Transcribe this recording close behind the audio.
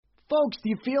Folks, do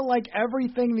you feel like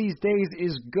everything these days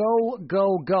is go,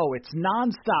 go, go? It's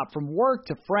nonstop from work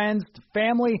to friends to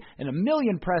family and a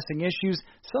million pressing issues.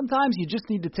 Sometimes you just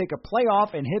need to take a play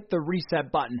off and hit the reset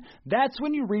button. That's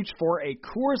when you reach for a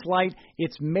Coors Light.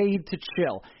 It's made to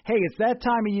chill. Hey, it's that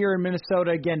time of year in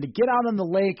Minnesota again to get out on the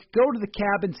lake, go to the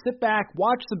cabin, sit back,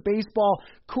 watch some baseball.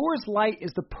 Coors Light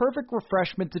is the perfect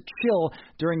refreshment to chill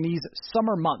during these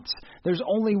summer months. There's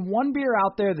only one beer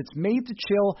out there that's made to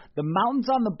chill. The mountains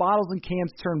on the bottle and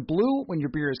cans turn blue when your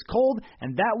beer is cold,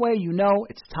 and that way you know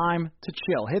it's time to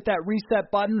chill. Hit that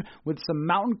reset button with some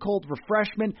mountain cold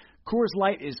refreshment. Coors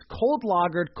Light is cold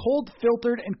lagered, cold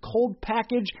filtered, and cold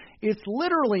packaged. It's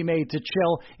literally made to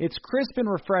chill. It's crisp and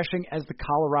refreshing as the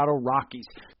Colorado Rockies.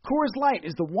 Coors Light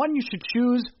is the one you should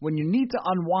choose when you need to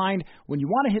unwind, when you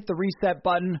want to hit the reset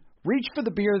button. Reach for the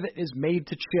beer that is made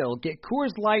to chill. Get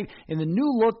Coors Light in the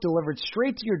new look delivered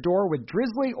straight to your door with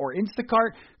Drizzly or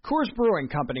Instacart. Coors Brewing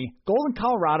Company, Golden,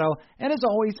 Colorado, and as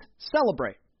always,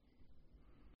 celebrate.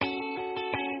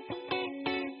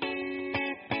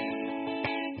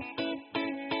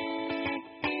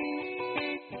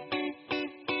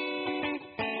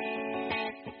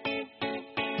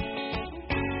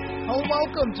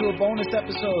 Welcome to a bonus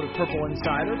episode of Purple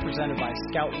Insider presented by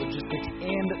Scout Logistics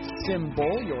and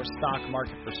Symbol, your stock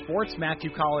market for sports. Matthew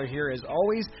Collar here as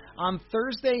always. On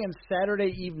Thursday and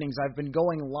Saturday evenings, I've been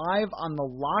going live on the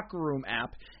Locker Room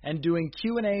app and doing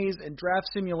Q&As and draft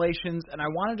simulations, and I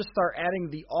wanted to start adding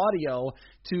the audio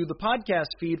to the podcast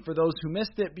feed for those who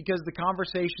missed it because the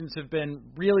conversations have been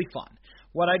really fun.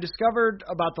 What I discovered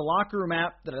about the Locker Room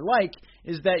app that I like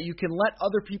is that you can let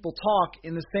other people talk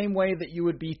in the same way that you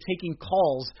would be taking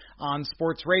calls on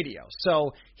sports radio.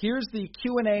 So here's the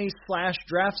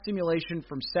Q&A/draft simulation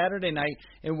from Saturday night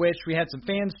in which we had some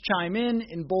fans chime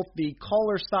in both the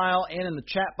caller style and in the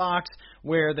chat box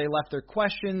where they left their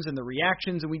questions and the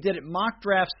reactions, and we did it mock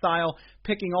draft style,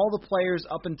 picking all the players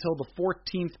up until the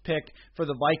 14th pick for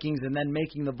the Vikings and then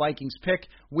making the Vikings pick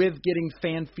with getting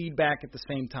fan feedback at the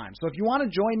same time. So if you want to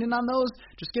join in on those,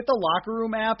 just get the Locker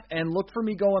Room app and look for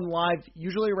me going live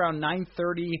usually around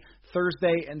 9:30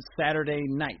 Thursday and Saturday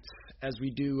nights as we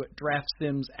do Draft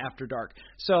Sims After Dark.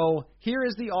 So here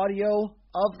is the audio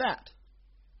of that.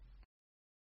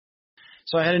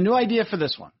 So I had a new idea for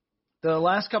this one. The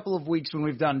last couple of weeks when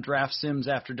we've done Draft Sims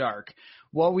After Dark,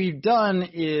 what we've done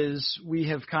is we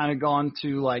have kind of gone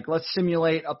to let's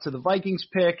simulate up to the Vikings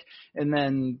pick and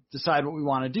then decide what we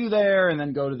want to do there and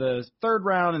then go to the third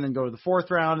round and then go to the fourth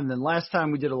round. And then last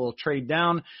time we did a little trade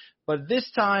down. But this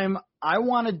time I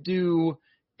want to do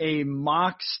a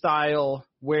mock style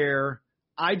where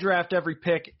I draft every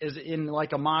pick as in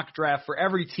like a mock draft for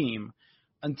every team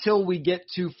until we get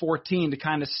to 14 to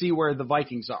kind of see where the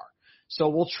Vikings are. So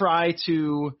we'll try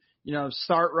to,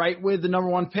 start right with the number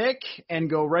one pick and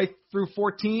go right through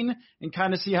 14 and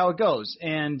kind of see how it goes.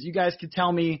 And you guys could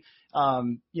tell me,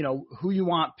 who you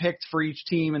want picked for each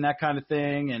team and that kind of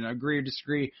thing and agree or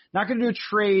disagree. Not going to do a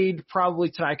trade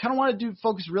probably tonight. I kind of want to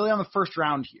focus really on the first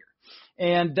round here.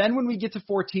 And then when we get to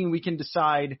 14, we can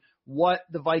decide what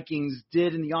the Vikings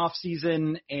did in the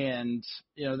offseason and,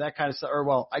 that kind of stuff. Or,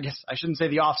 well, I guess I shouldn't say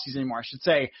the offseason anymore. I should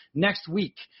say next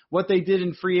week, what they did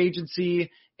in free agency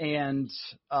and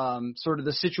sort of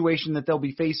the situation that they'll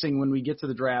be facing when we get to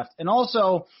the draft. And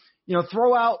also,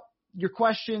 throw out your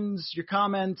questions, your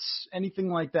comments, anything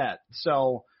like that.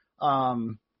 So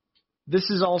this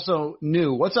is also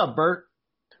new. What's up, Bert?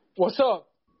 What's up,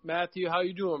 Matthew? How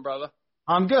you doing, brother?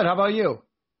 I'm good. How about you?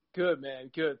 Good, man.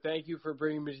 Good. Thank you for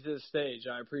bringing me to the stage.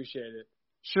 I appreciate it.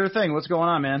 Sure thing. What's going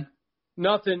on, man?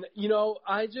 Nothing.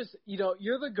 I just,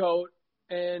 you're the GOAT,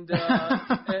 and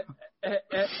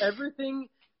everything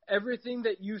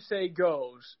that you say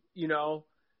goes,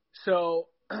 So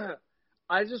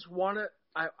I just want to,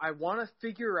 I want to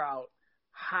figure out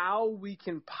how we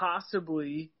can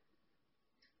possibly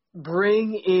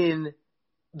bring in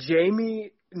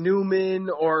Jamie Newman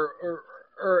or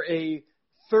a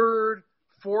third,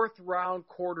 fourth round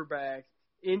quarterback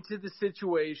into the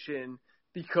situation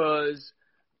because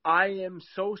I am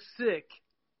so sick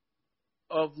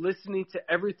of listening to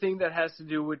everything that has to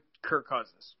do with Kirk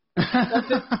Cousins.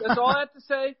 That's it. That's all I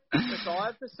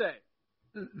have to say.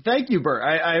 Thank you, Bert.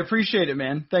 I appreciate it,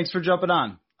 man. Thanks for jumping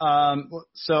on.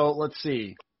 So let's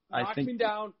see. Knock me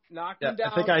down. I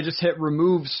think I just hit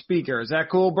remove speaker. Is that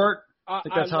cool, Bert? I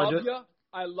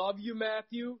love you,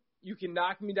 Matthew. You can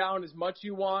knock me down as much as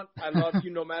you want. I love you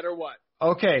no matter what.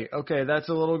 Okay, that's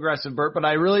a little aggressive, Bert, but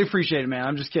I really appreciate it, man.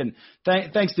 I'm just kidding.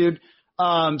 Thanks, dude.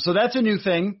 So that's a new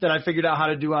thing that I figured out how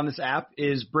to do on this app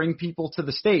is bring people to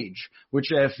the stage,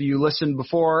 which if you listened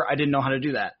before, I didn't know how to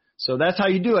do that. So that's how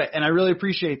you do it, and I really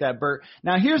appreciate that, Bert.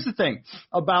 Now, here's the thing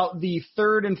about the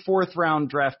 3rd and 4th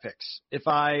round draft picks. If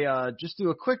I just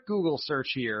do a quick Google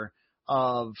search here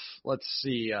of, let's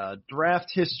see,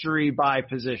 draft history by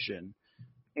position,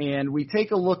 and we take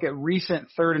a look at recent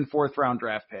 3rd and 4th round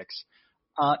draft picks,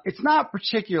 it's not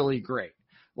particularly great.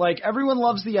 Like, everyone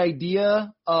loves the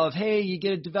idea of, hey, you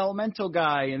get a developmental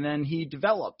guy, and then he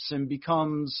develops and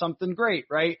becomes something great,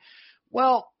 right?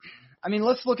 Well, I mean,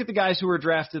 let's look at the guys who were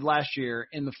drafted last year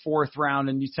in the 4th round,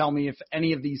 and you tell me if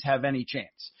any of these have any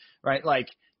chance, right? Like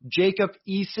Jacob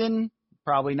Eason,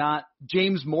 probably not.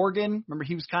 James Morgan, remember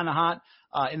he was kind of hot.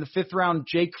 In the 5th round,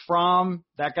 Jake Fromm,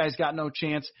 that guy's got no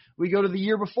chance. We go to the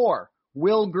year before,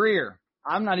 Will Grier.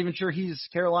 I'm not even sure he's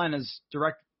Carolina's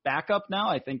direct backup now.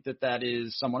 I think that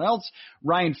is someone else.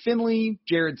 Ryan Finley,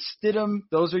 Jared Stidham,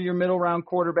 those are your middle round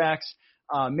quarterbacks.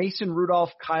 Mason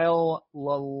Rudolph, Kyle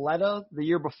Laletta the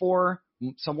year before,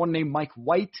 someone named Mike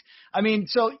White. I mean,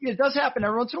 so it does happen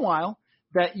every once in a while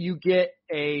that you get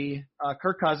a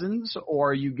Kirk Cousins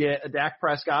or you get a Dak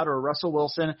Prescott or a Russell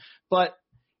Wilson, but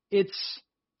it's,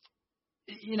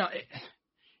 you know,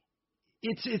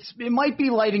 it might be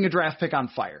lighting a draft pick on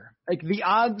fire. Like the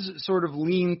odds sort of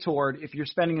lean toward if you're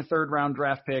spending a 3rd round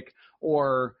draft pick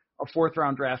or a 4th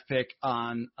round draft pick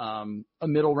on a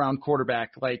middle round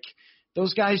quarterback, like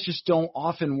those guys just don't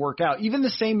often work out. Even the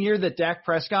same year that Dak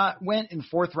Prescott went in the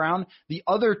 4th round, the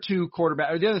other 3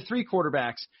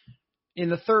 quarterbacks in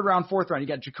the 3rd round, 4th round, you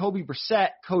got Jacoby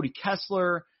Brissett, Cody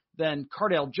Kessler, then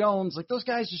Cardale Jones. Like those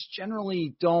guys just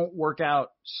generally don't work out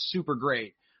super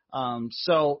great.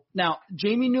 So now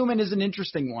Jamie Newman is an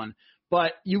interesting one,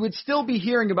 but you would still be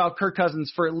hearing about Kirk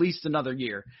Cousins for at least another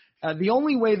year. The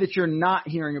only way that you're not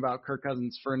hearing about Kirk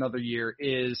Cousins for another year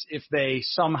is if they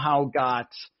somehow got,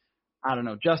 I don't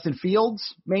know, Justin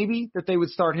Fields, maybe, that they would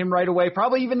start him right away.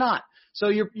 Probably even not. So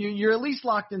you're at least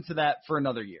locked into that for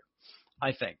another year,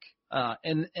 I think.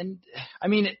 And I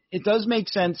mean, it does make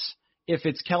sense if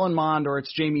it's Kellen Mond or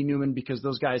it's Jamie Newman because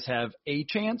those guys have a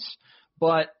chance.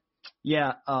 But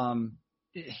yeah,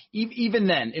 even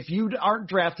then, if you aren't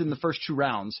drafted in the first 2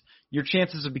 rounds, your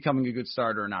chances of becoming a good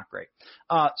starter are not great.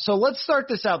 So let's start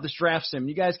this out, this draft sim.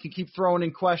 You guys can keep throwing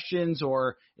in questions,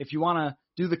 or if you want to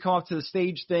do the come up to the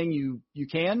stage thing, you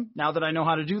can, now that I know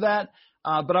how to do that.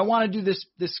 But I want to do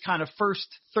this kind of first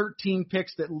 13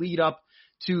 picks that lead up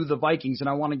to the Vikings, and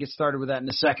I want to get started with that in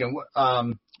a second.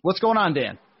 What's going on,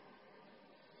 Dan?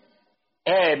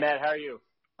 Hey, Matt, how are you?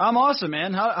 I'm awesome,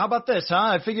 man. How about this, huh?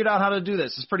 I figured out how to do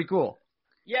this. It's pretty cool.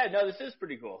 Yeah, no, this is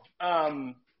pretty cool.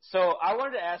 So I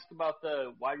wanted to ask about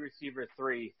the wide receiver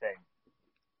 3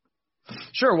 thing.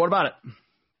 Sure, what about it?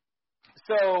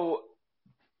 So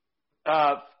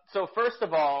first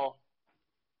of all,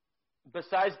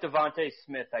 besides Devontae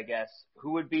Smith, I guess,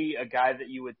 who would be a guy that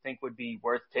you would think would be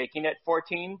worth taking at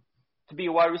 14 to be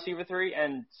a wide receiver 3?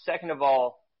 And second of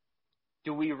all,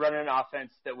 do we run an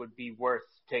offense that would be worth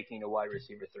taking a wide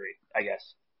receiver 3, I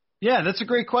guess? Yeah, that's a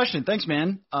great question. Thanks,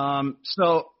 man.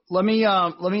 So let me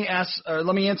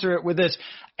answer it with this.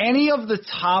 Any of the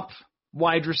top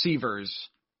wide receivers,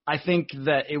 I think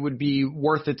that it would be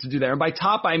worth it to do that. And by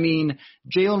top, I mean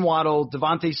Jalen Waddle,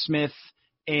 Devontae Smith,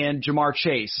 and Jamar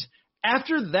Chase.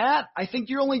 After that, I think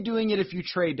you're only doing it if you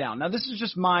trade down. Now, this is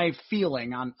just my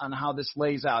feeling on how this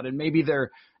lays out, and maybe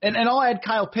and I'll add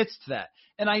Kyle Pitts to that.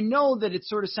 And I know that it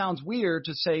sort of sounds weird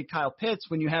to say Kyle Pitts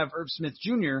when you have Irv Smith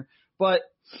Jr., but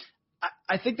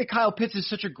I think that Kyle Pitts is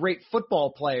such a great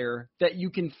football player that you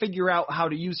can figure out how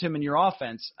to use him in your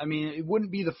offense. I mean, it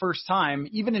wouldn't be the first time,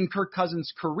 even in Kirk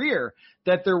Cousins' career,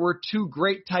 that there were 2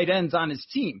 great tight ends on his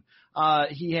team.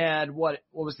 He had, what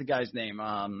was the guy's name?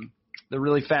 The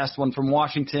really fast one from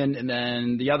Washington, and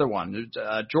then the other one,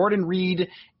 Jordan Reed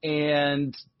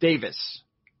and Davis.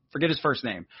 Forget his first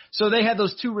name. So they had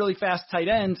those 2 really fast tight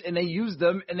ends, and they used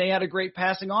them, and they had a great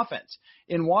passing offense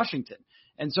in Washington.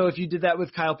 And so if you did that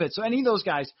with Kyle Pitts, so any of those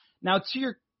guys. Now, to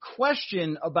your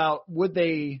question about would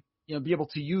they, be able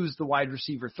to use the wide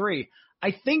receiver 3,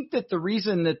 I think that the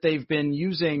reason that they've been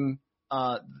using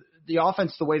the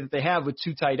offense the way that they have with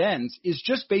 2 tight ends is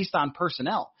just based on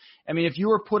personnel. I mean, if you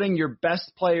were putting your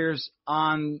best players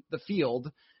on the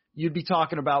field, you'd be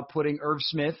talking about putting Irv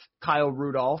Smith, Kyle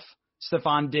Rudolph,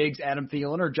 Stephon Diggs, Adam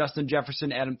Thielen, or Justin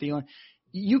Jefferson, Adam Thielen.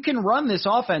 You can run this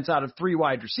offense out of 3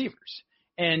 wide receivers.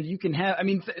 And you can have,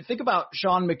 think about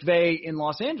Sean McVay in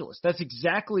Los Angeles. That's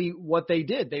exactly what they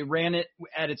did. They ran it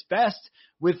at its best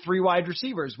with 3 wide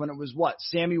receivers when it was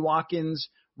Sammy Watkins,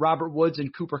 Robert Woods,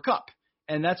 and Cooper Kupp.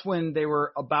 And that's when they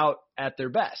were about at their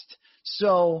best.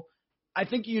 So I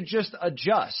think you just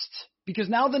adjust because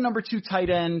now the number 2 tight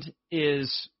end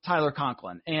is Tyler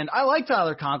Conklin. And I like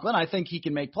Tyler Conklin. I think he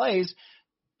can make plays,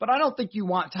 but I don't think you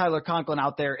want Tyler Conklin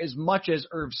out there as much as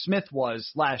Irv Smith was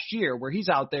last year, where he's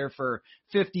out there for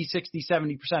 50, 60,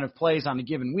 70% of plays on a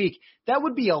given week. That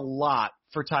would be a lot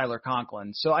for Tyler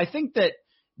Conklin. So I think that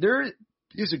there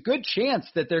is a good chance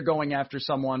that they're going after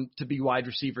someone to be wide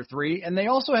receiver 3. And they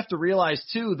also have to realize,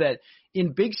 too, that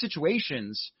in big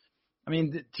situations, I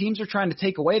mean, the teams are trying to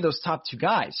take away those top 2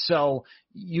 guys. So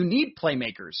you need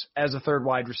playmakers as a third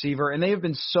wide receiver, and they have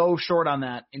been so short on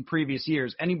that in previous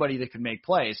years, anybody that could make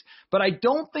plays. But I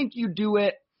don't think you do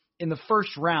it in the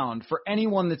first round for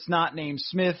anyone that's not named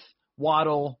Smith,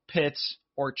 Waddle, Pitts,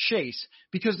 or Chase,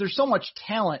 because there's so much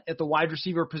talent at the wide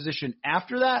receiver position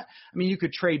after that. I mean, you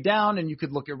could trade down and you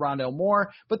could look at Rondale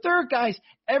Moore, but there are guys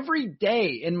every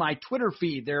day in my Twitter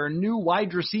feed. There are new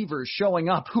wide receivers showing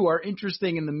up who are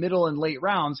interesting in the middle and late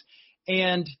rounds.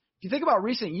 And if you think about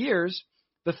recent years,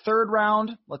 the third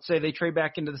round, let's say they trade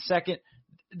back into the second,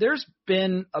 there's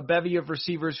been a bevy of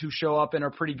receivers who show up and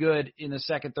are pretty good in the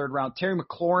second, third round. Terry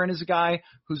McLaurin is a guy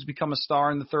who's become a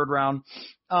star in the third round.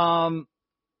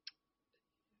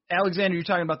 Alexander, you're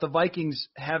talking about the Vikings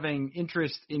having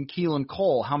interest in Keelan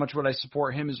Cole. How much would I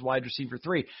support him as wide receiver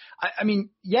 3? I mean,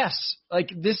 yes,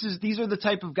 like these are the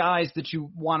type of guys that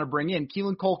you want to bring in.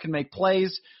 Keelan Cole can make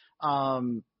plays.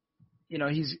 You know,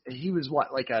 he was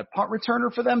like a punt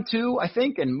returner for them too, I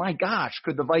think. And my gosh,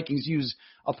 could the Vikings use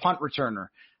a punt returner?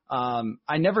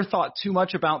 I never thought too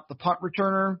much about the punt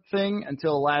returner thing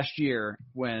until last year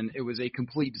when it was a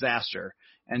complete disaster.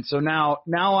 And so now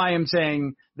I am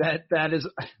saying that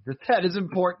is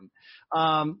important.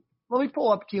 Let me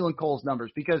pull up Keelan Cole's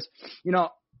numbers because, you know,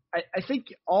 I think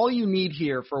all you need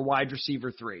here for wide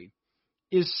receiver 3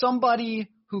 is somebody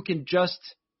who can just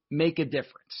make a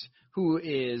difference, who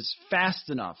is fast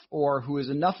enough or who is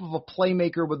enough of a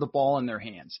playmaker with the ball in their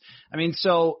hands. I mean,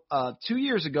 so 2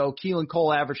 years ago, Keelan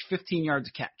Cole averaged 15 yards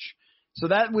a catch. So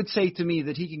that would say to me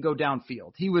that he can go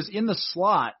downfield. He was in the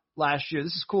slot last year.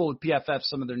 This is cool with PFF,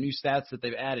 some of their new stats that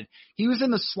they've added. He was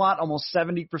in the slot almost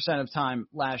 70% of time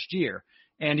last year,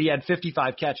 and he had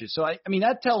 55 catches. So, I mean,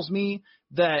 that tells me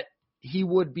that he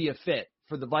would be a fit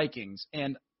for the Vikings.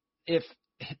 And if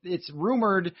it's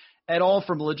rumored at all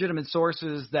from legitimate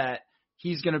sources that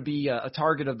he's going to be a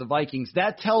target of the Vikings,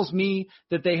 that tells me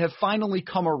that they have finally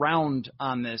come around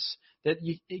on this, that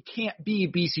it can't be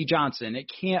B.C. Johnson.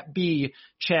 It can't be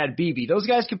Chad Beebe. Those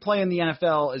guys can play in the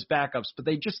NFL as backups, but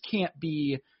they just can't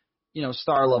be, you know,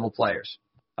 star-level players.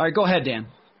 All right, go ahead, Dan.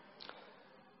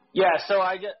 Yeah, so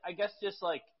I guess just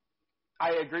like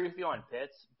I agree with you on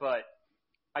Pitts, but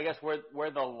I guess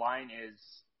where the line is,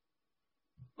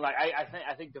 like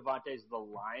I think Devontae's the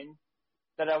line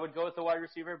that I would go with the wide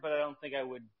receiver, but I don't think I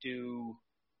would do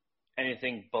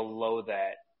anything below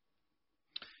that.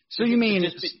 So you mean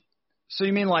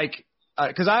like,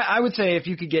 because I would say if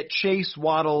you could get Chase,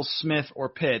 Waddle, Smith, or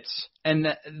Pitts,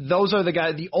 and those are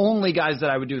the only guys that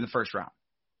I would do in the first round.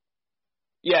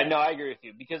 Yeah, no, I agree with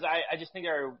you because I just think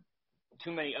there are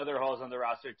too many other holes on the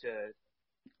roster to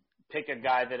pick a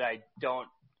guy that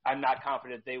I'm not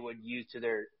confident they would use to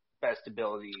their best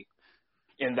ability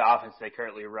in the offense they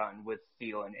currently run with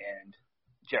Thielen and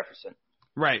Jefferson.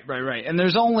 Right. And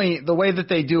there's only the way that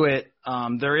they do it.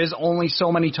 There is only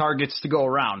so many targets to go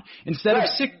around. Instead of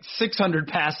 600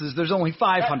 passes, there's only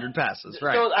 500 passes.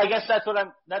 Right. So I guess that's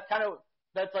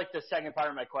like the second part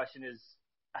of my question is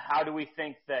how do we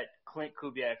think that Clint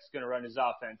Kubiak's going to run his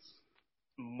offense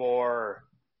more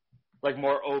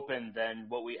open than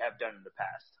what we have done in the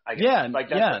past? I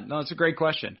guess. No, it's a great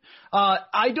question.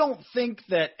 I don't think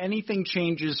that anything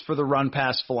changes for the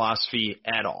run-pass philosophy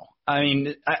at all. I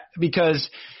mean, because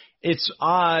it's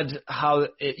odd how,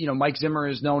 Mike Zimmer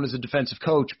is known as a defensive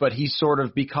coach, but he's sort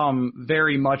of become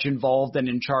very much involved and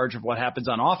in charge of what happens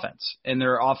on offense and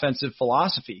their offensive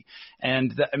philosophy.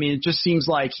 And, it just seems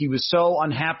like he was so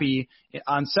unhappy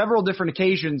on several different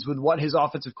occasions with what his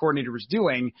offensive coordinator was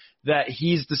doing that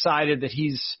he's decided that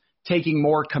he's taking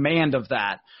more command of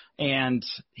that. And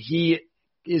he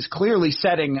is clearly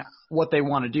setting what they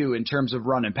want to do in terms of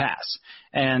run and pass.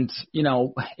 And,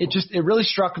 it really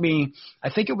struck me. I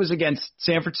think it was against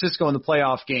San Francisco in the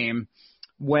playoff game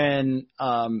when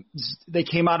they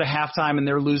came out of halftime and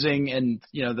they're losing and,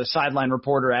 the sideline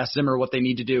reporter asked Zimmer what they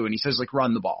need to do. And he says,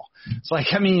 run the ball. It's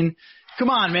come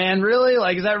on, man, really?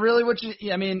 Is that really what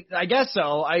I guess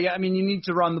so. You need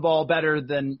to run the ball better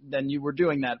than you were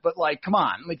doing that. But, come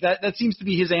on. That seems to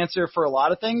be his answer for a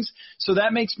lot of things. So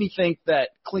that makes me think that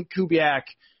Clint Kubiak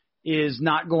is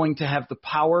not going to have the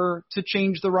power to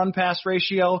change the run-pass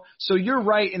ratio. So you're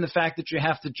right in the fact that you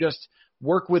have to just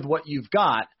work with what you've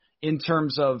got. in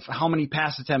terms of how many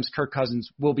pass attempts Kirk Cousins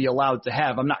will be allowed to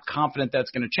have. I'm not confident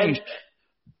that's going to change.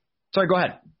 Sorry, go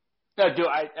ahead. No,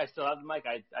 I still have the mic?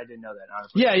 I didn't know that,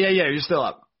 honestly. Yeah, you're still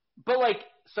up. But,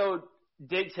 so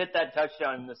Diggs hit that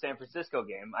touchdown in the San Francisco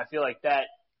game. I feel like that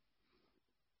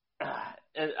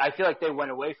they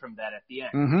went away from that at the end,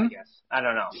 I guess. I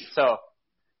don't know. So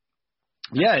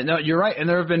yeah, no, you're right. And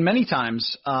there have been many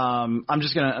times, I'm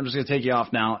just gonna take you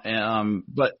off now.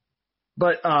 But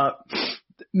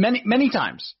many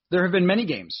times there have been many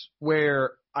games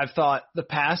where I've thought the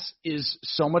pass is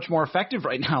so much more effective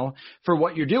right now for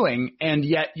what you're doing, and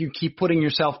yet you keep putting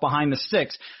yourself behind the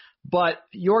sticks. But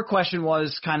your question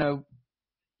was kind of,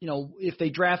 if they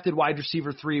drafted wide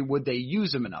receiver 3, would they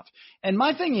use him enough? And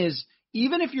my thing is,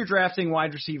 even if you're drafting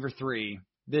wide receiver 3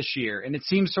 this year, and it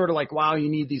seems sort of like, wow, you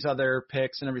need these other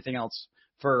picks and everything else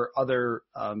for other,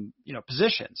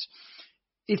 positions.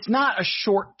 It's not a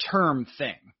short-term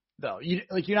thing, though.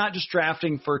 You're not just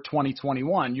drafting for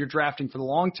 2021. You're drafting for the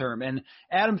long term. And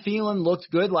Adam Thielen looked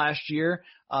good last year.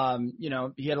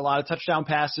 He had a lot of touchdown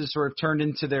passes, sort of turned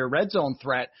into their red zone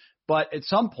threat. But at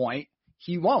some point,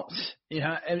 he won't.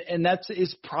 And that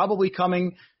is probably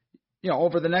coming,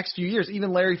 over the next few years.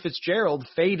 Even Larry Fitzgerald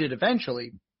faded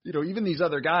eventually. Even these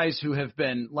other guys who have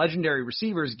been legendary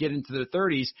receivers get into their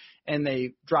 30s and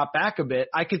they drop back a bit.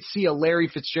 I could see a Larry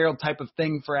Fitzgerald type of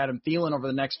thing for Adam Thielen over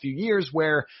the next few years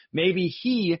where maybe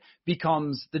he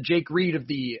becomes the Jake Reed of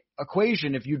the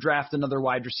equation if you draft another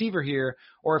wide receiver here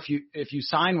or if you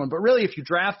sign one. But really, if you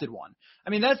drafted one.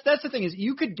 I mean, that's the thing is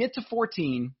you could get to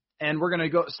 14, and we're going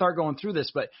to start going through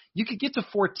this, but you could get to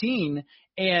 14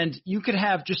 and you could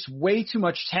have just way too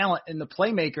much talent in the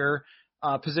playmaker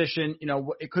position.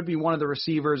 It could be one of the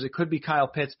receivers. It could be Kyle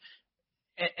Pitts.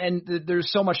 And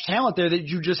there's so much talent there that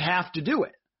you just have to do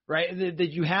it, right?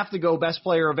 That you have to go best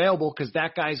player available because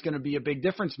that guy's going to be a big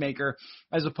difference maker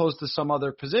as opposed to some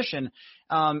other position.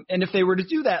 And if they were to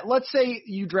do that, let's say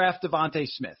you draft Devontae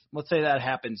Smith. Let's say that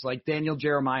happens, like Daniel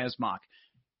Jeremiah's mock.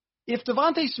 If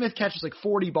Devontae Smith catches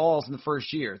 40 balls in the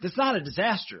first year, that's not a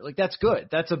disaster. That's good.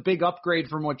 That's a big upgrade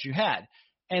from what you had.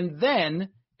 And then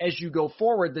as you go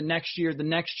forward the next year,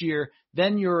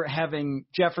 then you're having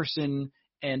Jefferson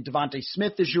and Devontae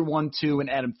Smith as your 1-2, and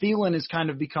Adam Thielen is kind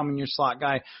of becoming your slot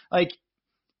guy. I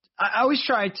always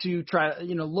try to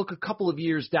look a couple of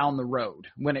years down the road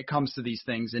when it comes to these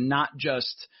things and not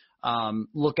just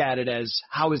look at it as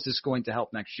how is this going to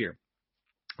help next year.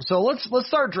 So let's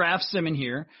start draft simming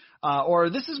here. Or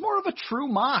this is more of a true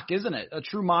mock, isn't it? A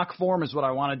true mock form is what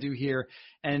I want to do here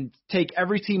and take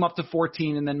every team up to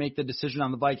 14 and then make the decision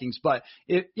on the Vikings. But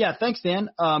thanks, Dan.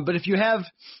 But if you have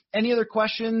any other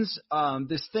questions,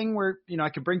 this thing where, I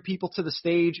can bring people to the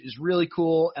stage is really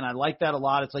cool. And I like that a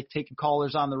lot. It's like taking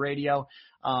callers on the radio.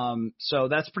 So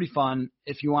that's pretty fun.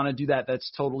 If you want to do that,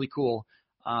 that's totally cool.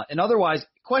 And otherwise,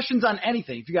 questions on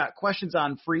anything. If you got questions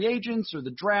on free agents or the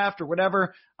draft or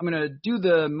whatever, I'm going to do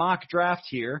the mock draft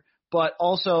here, but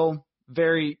also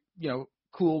very,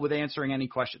 cool with answering any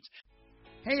questions.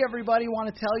 Hey, everybody, want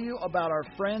to tell you about our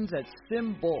friends at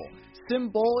SimBull.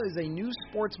 SimBull is a new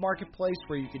sports marketplace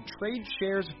where you can trade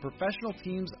shares of professional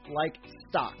teams like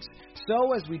stocks.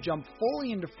 So as we jump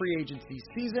fully into free agency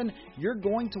season, you're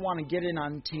going to want to get in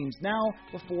on teams now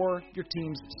before your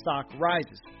team's stock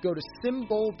rises. Go to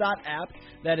simbull.app,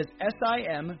 that is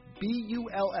SIMBULL.app.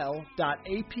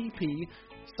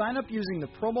 Sign up using the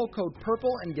promo code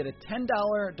PURPLE and get a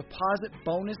 $10 deposit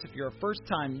bonus if you're a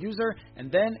first-time user, and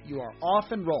then you are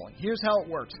off and rolling. Here's how it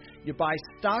works. You buy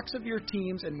stocks of your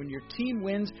teams, and when your team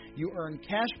wins, you earn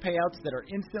cash payouts that are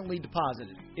instantly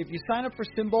deposited. If you sign up for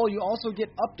SimBull, you also get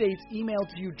updates emailed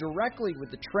to you directly with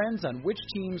the trends on which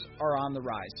teams are on the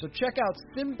rise. So check out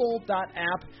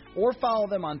simbull.app or follow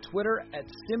them on Twitter at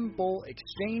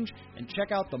SimBullExchange and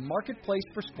check out the marketplace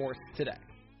for sports today.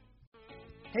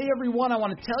 Hey everyone, I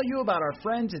want to tell you about our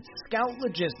friends at Scout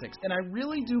Logistics, and I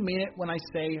really do mean it when I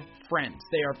say friends.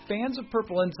 They are fans of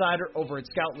Purple Insider over at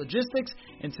Scout Logistics,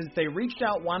 and since they reached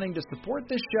out wanting to support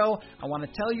this show, I want to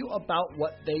tell you about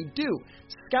what they do.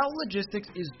 Scout Logistics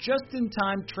is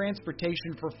just-in-time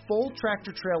transportation for full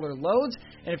tractor-trailer loads,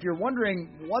 and if you're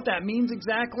wondering what that means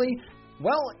exactly,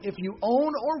 well, if you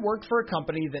own or work for a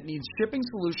company that needs shipping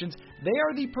solutions, they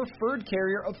are the preferred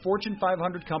carrier of Fortune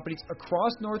 500 companies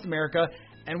across North America,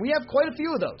 And we have quite a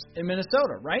few of those in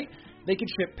Minnesota, right? They can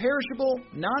ship perishable,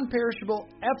 non-perishable,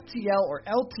 FTL, or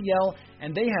LTL,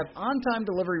 and they have on-time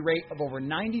delivery rate of over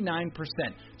 99%.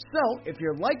 So, if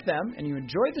you're like them and you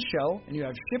enjoy the show and you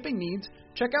have shipping needs,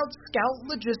 check out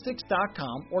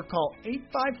scoutlogistics.com or call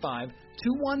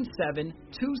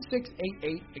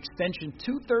 855-217-2688, extension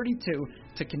 232,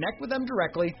 to connect with them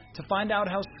directly to find out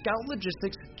how Scout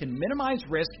Logistics can minimize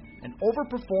risk and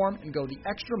overperform and go the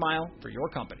extra mile for your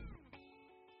company.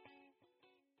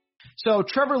 So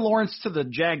Trevor Lawrence to the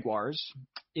Jaguars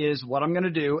is what I'm going to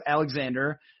do.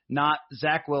 Alexander, not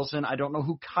Zach Wilson. I don't know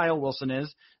who Kyle Wilson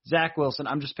is. Zach Wilson,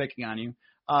 I'm just picking on you.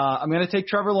 I'm going to take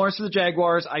Trevor Lawrence to the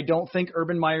Jaguars. I don't think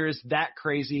Urban Meyer is that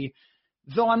crazy,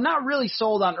 though I'm not really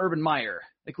sold on Urban Meyer.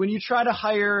 Like when you try to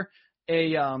hire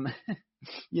a,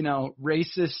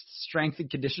 racist strength and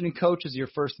conditioning coach as your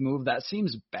first move, that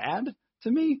seems bad to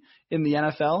me in the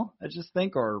NFL, I just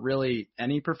think, or really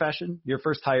any profession. Your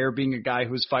first hire being a guy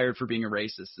who's fired for being a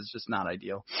racist is just not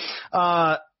ideal.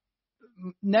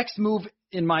 Next move,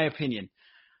 in my opinion,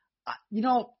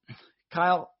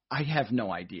 Kyle, I have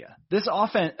no idea. This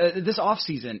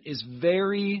offseason is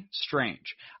very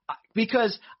strange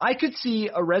because I could see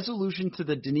a resolution to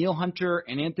the Danielle Hunter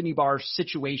and Anthony Barr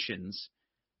situations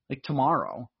like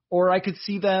tomorrow, or I could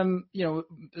see them,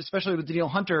 especially with Danielle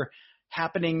Hunter,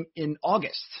 happening in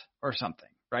August or something,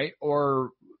 right? Or,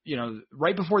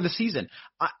 right before the season.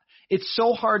 It's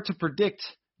so hard to predict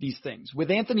these things. With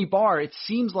Anthony Barr, it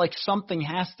seems like something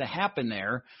has to happen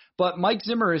there, but Mike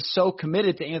Zimmer is so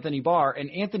committed to Anthony Barr, and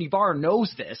Anthony Barr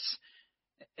knows this,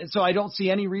 and so I don't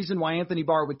see any reason why Anthony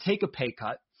Barr would take a pay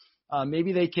cut.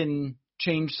 Maybe they can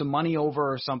change some money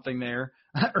over or something there.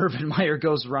 Urban Meyer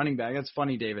goes running back. That's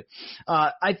funny, David.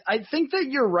 I think that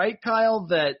you're right, Kyle,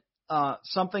 that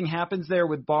something happens there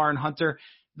with Barr and Hunter.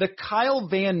 The Kyle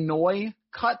Van Noy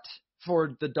cut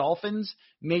for the Dolphins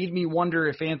made me wonder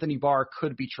if Anthony Barr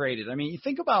could be traded. I mean, you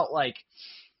think about,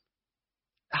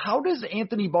 how does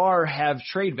Anthony Barr have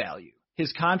trade value?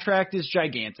 His contract is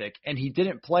gigantic, and he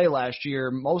didn't play last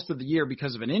year, most of the year,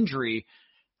 because of an injury.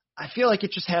 I feel like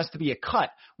it just has to be a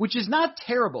cut, which is not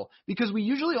terrible because we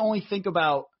usually only think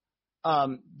about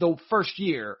the first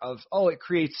year of, it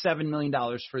creates $7 million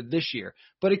for this year,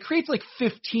 but it creates like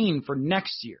 15 for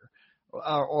next year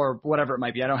or whatever it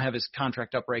might be. I don't have his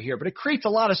contract up right here, but it creates a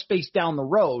lot of space down the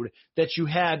road that you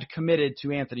had committed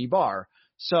to Anthony Barr.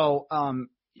 So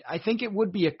I think it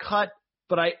would be a cut,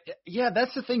 but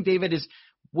that's the thing, David, is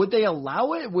would they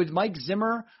allow it? Would Mike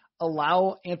Zimmer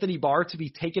allow Anthony Barr to be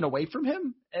taken away from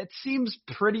him? It seems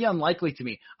pretty unlikely to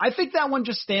me. I think that one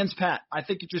just stands pat. I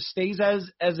think it just stays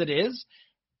as it is.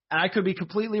 And I could be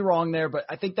completely wrong there, but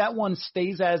I think that one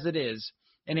stays as it is.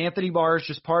 And Anthony Barr is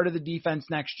just part of the defense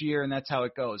next year, and that's how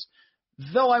it goes.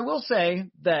 Though I will say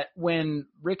that when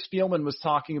Rick Spielman was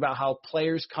talking about how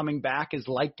players coming back is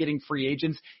like getting free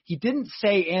agents, he didn't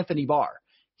say Anthony Barr.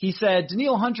 He said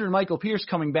Danielle Hunter and Michael Pierce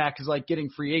coming back is like getting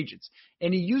free agents.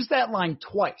 And he used that line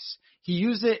twice. He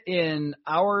used it in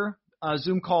our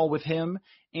Zoom call with him,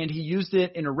 and he used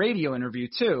it in a radio interview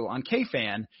too on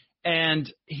KFan,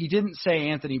 and he didn't say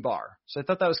Anthony Barr. So I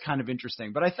thought that was kind of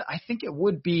interesting. But I think it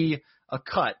would be a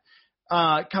cut.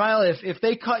 Kyle, if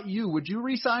they cut you, would you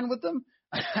re-sign with them?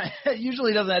 It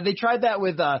usually doesn't. They tried that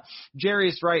with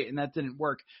Jarius Wright, and that didn't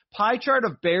work. Pie chart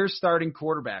of Bears starting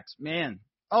quarterbacks. Man.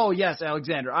 Oh, yes,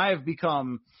 Alexander. I have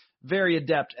become very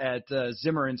adept at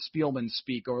Zimmer and Spielman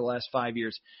speak over the last 5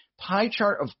 years. Pie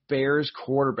chart of Bears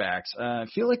quarterbacks. I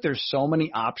feel like there's so many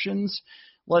options.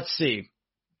 Let's see.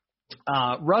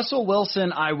 Russell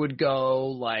Wilson, I would go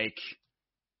like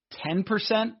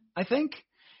 10%, I think.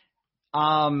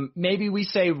 Maybe we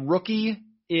say rookie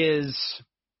is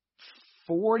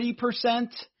 40%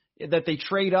 that they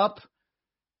trade up,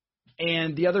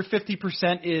 and the other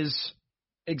 50% is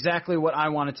exactly what I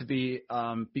want it to be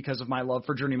because of my love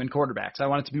for journeyman quarterbacks. I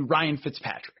want it to be Ryan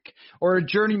Fitzpatrick or a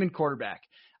journeyman quarterback.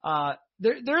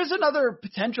 There is another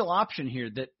potential option here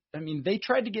that, they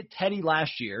tried to get Teddy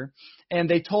last year, and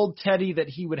they told Teddy that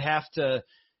he would have to,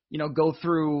 go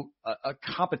through a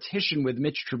competition with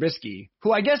Mitch Trubisky,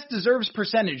 who I guess deserves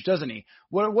percentage, doesn't he?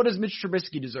 What does Mitch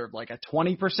Trubisky deserve? Like a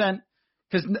 20%?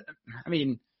 Because,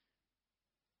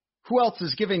 who else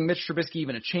is giving Mitch Trubisky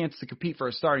even a chance to compete for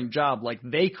a starting job like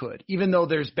they could, even though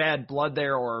there's bad blood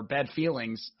there or bad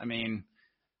feelings?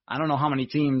 I don't know how many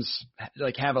teams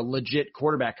have a legit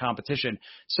quarterback competition.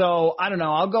 So I don't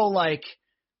know. I'll go like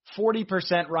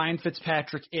 40% Ryan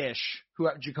Fitzpatrick-ish,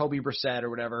 Jacoby Brissett or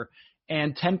whatever,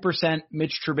 and 10%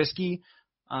 Mitch Trubisky.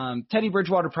 Teddy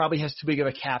Bridgewater probably has too big of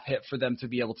a cap hit for them to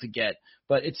be able to get,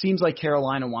 but it seems like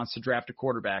Carolina wants to draft a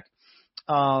quarterback.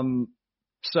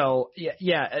 So,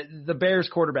 the Bears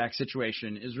quarterback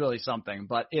situation is really something.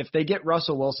 But if they get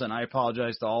Russell Wilson, I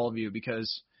apologize to all of you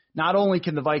because not only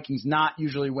can the Vikings not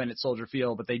usually win at Soldier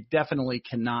Field, but they definitely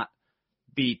cannot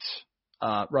beat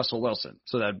Russell Wilson.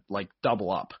 So that'd like double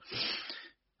up.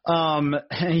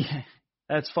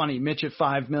 That's funny. Mitch at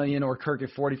 $5 million or Kirk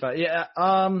at 45. Yeah.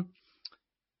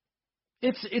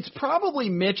 It's probably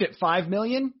Mitch at $5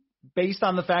 million based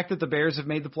on the fact that the Bears have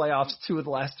made the playoffs 2 of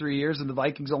the last 3 years and the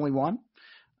Vikings only 1.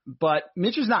 But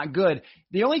Mitch is not good.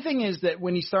 The only thing is that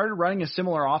when he started running a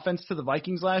similar offense to the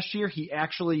Vikings last year, he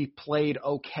actually played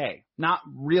okay. Not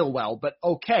real well, but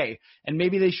okay. And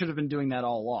maybe they should have been doing that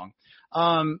all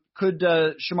along. Could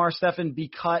Shamar Stephen be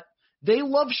cut? They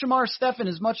love Shamar Stephen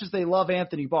as much as they love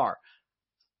Anthony Barr.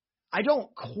 I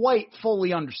don't quite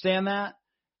fully understand that.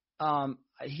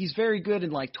 He's very good in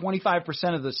like 25%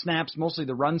 of the snaps, mostly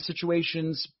the run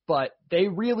situations, but they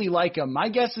really like him. My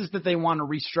guess is that they want to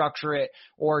restructure it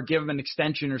or give him an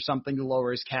extension or something to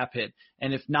lower his cap hit.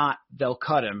 And if not, they'll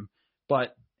cut him.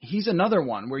 But he's another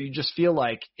one where you just feel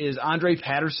like, is Andre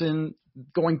Patterson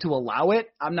going to allow it?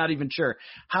 I'm not even sure.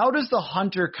 How does the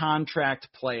Hunter contract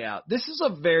play out? This is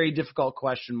a very difficult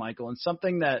question, Michael, and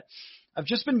something that I've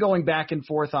just been going back and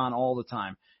forth on all the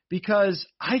time because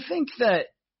I think that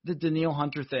the Danielle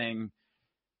Hunter thing,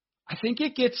 I think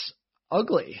it gets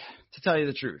ugly, to tell you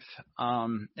the truth.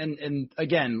 And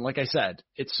again, like I said,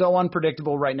 it's so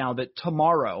unpredictable right now that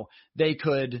tomorrow they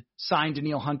could sign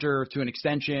Danielle Hunter to an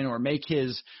extension or make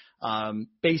his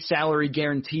base salary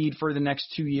guaranteed for the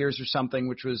next 2 years or something,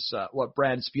 which was what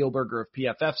Brad Spielberger of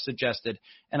PFF suggested.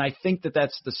 And I think that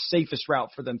that's the safest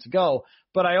route for them to go.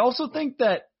 But I also think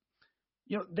that,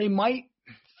 they might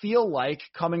feel like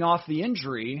coming off the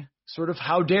injury, sort of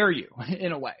how dare you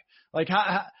in a way. Like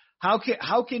how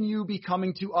can you be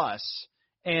coming to us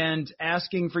and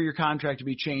asking for your contract to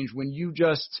be changed when you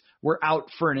just were out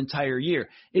for an entire year?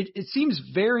 It seems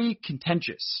very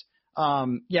contentious.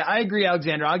 I agree,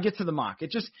 Alexander. I'll get to the mock.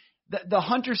 It just the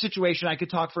Hunter situation I could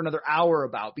talk for another hour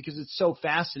about because it's so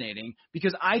fascinating,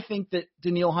 because I think that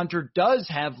Danielle Hunter does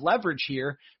have leverage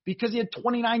here because he had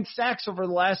 29 sacks over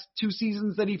the last 2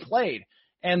 seasons that he played,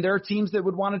 and there are teams that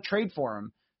would want to trade for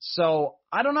him. So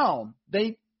I don't know.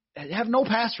 They have no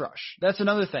pass rush. That's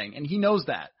another thing, and he knows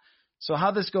that. So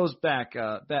how this goes back,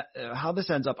 how this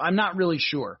ends up, I'm not really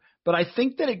sure. But I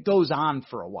think that it goes on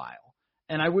for a while.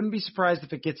 And I wouldn't be surprised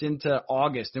if it gets into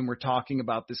August and we're talking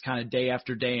about this kind of day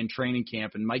after day in training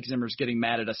camp, and Mike Zimmer's getting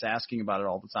mad at us asking about it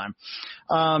all the time.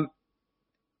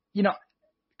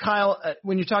 Kyle,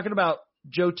 when you're talking about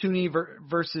Joe Thuney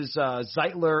versus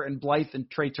Zeitler and Blythe and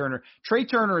Trey Turner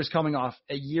is coming off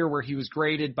a year where he was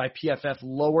graded by PFF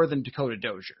lower than Dakota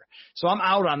Dozier. So I'm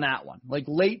out on that one. Like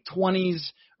late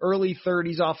 20s, early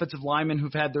 30s offensive linemen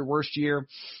who've had their worst year,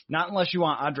 not unless you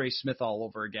want Andre Smith all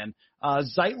over again.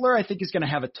 Zeitler, I think, is going to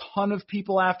have a ton of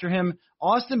people after him.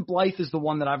 Austin Blythe is the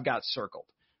one that I've got circled.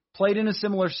 Played in a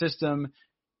similar system.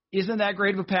 Isn't that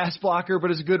great of a pass blocker,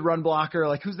 but is a good run blocker.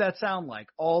 Like, who's that sound like?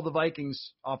 All the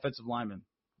Vikings offensive linemen.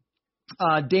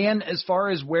 Dan, as far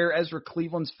as where Ezra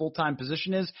Cleveland's full-time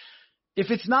position is, if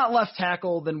it's not left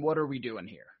tackle, then what are we doing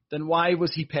here? Then why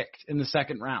was he picked in the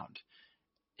second round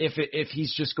if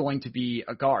he's just going to be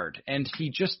a guard? And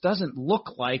he just doesn't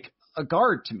look like a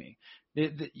guard to me.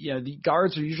 The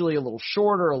guards are usually a little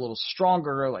shorter, a little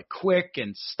stronger, like quick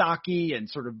and stocky and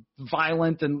sort of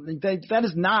violent. And that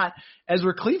is not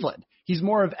Ezra Cleveland. He's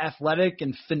more of athletic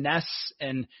and finesse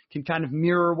and can kind of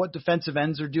mirror what defensive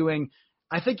ends are doing.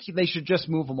 I think they should just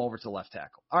move him over to left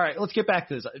tackle. All right, let's get back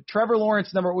to this. Trevor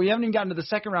Lawrence, we haven't even gotten to the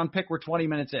second round pick. We're 20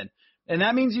 minutes in. And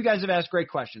that means you guys have asked great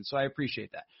questions, so I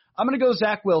appreciate that. I'm going to go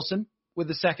Zach Wilson with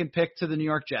the second pick to the New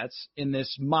York Jets in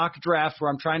this mock draft where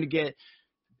I'm trying to get –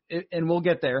 and we'll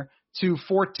get there, to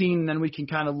 14, and then we can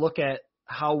kind of look at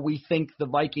how we think the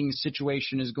Vikings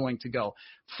situation is going to go.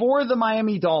 For the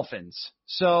Miami Dolphins,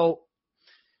 so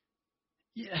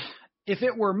if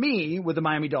it were me with the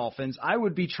Miami Dolphins, I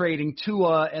would be trading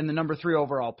Tua and the number 3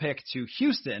 overall pick to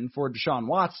Houston for Deshaun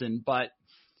Watson, but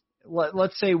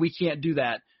let's say we can't do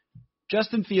that.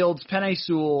 Justin Fields, Penei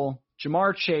Sewell,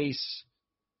 Jamar Chase,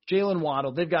 Jalen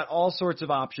Waddle, they've got all sorts of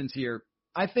options here.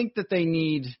 I think that they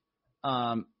need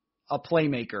a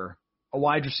playmaker, a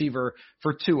wide receiver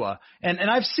for Tua. And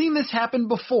I've seen this happen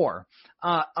before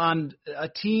on a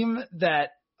team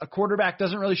that a quarterback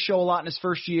doesn't really show a lot in his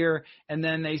first year, and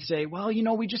then they say, well,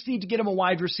 we just need to get him a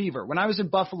wide receiver. When I was in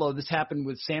Buffalo, this happened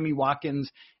with Sammy Watkins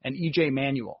and E.J.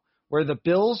 Manuel, where the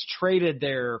Bills traded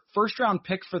their first-round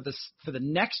pick for the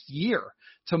next year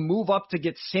to move up to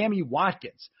get Sammy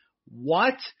Watkins.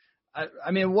 What?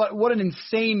 I mean, what an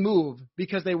insane move,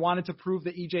 because they wanted to prove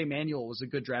that E.J. Manuel was a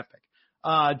good draft pick.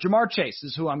 Jamar Chase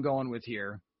is who I'm going with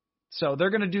here. So they're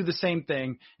going to do the same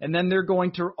thing, and then they're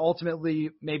going to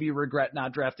ultimately maybe regret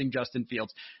not drafting Justin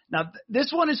Fields. Now,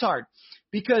 this one is hard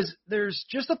because there's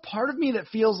just a part of me that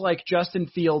feels like Justin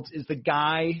Fields is the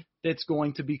guy that's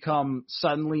going to become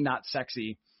suddenly not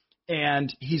sexy,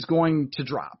 and he's going to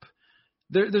drop.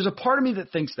 There's a part of me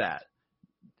that thinks that.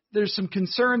 There's some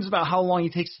concerns about how long he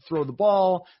takes to throw the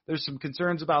ball. There's some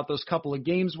concerns about those couple of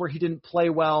games where he didn't play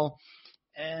well.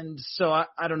 And so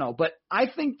I don't know. But I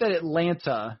think that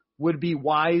Atlanta would be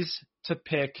wise to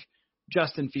pick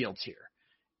Justin Fields here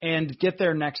and get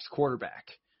their next quarterback.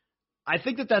 I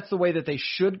think that that's the way that they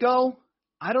should go.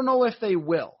 I don't know if they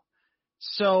will.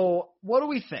 So what do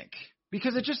we think?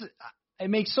 Because it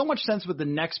makes so much sense with the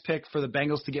next pick for the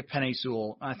Bengals to get Penei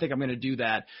Sewell. I think I'm going to do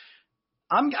that.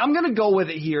 I'm going to go with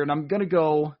it here, and I'm going to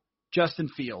go Justin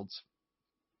Fields.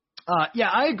 Yeah,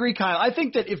 I agree, Kyle. I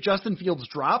think that if Justin Fields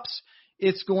drops,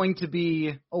 it's going to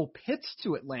be, Pitts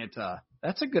to Atlanta.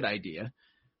 That's a good idea.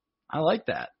 I like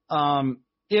that.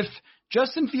 If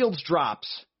Justin Fields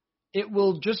drops, it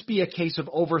will just be a case of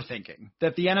overthinking,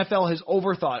 that the NFL has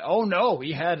overthought. Oh, no,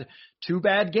 he had 2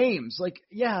 bad games. Like,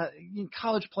 yeah,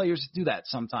 college players do that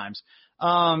sometimes.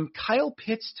 Kyle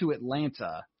Pitts to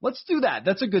Atlanta. Let's do that.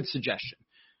 That's a good suggestion.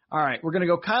 All right, we're going to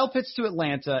go Kyle Pitts to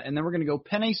Atlanta, and then we're going to go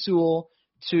Penei Sewell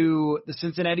to the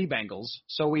Cincinnati Bengals.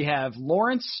 So we have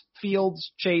Lawrence,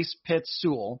 Fields, Chase, Pitts,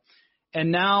 Sewell.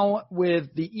 And now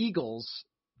with the Eagles,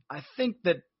 I think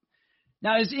that –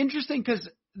 now it's interesting because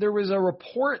there was a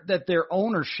report that their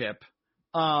ownership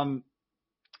wants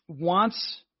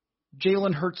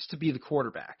Jalen Hurts to be the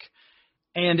quarterback.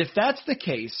 And if that's the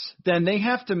case, then they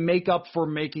have to make up for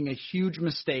making a huge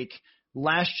mistake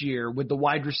last year with the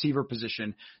wide receiver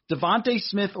position. Devontae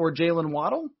Smith or Jalen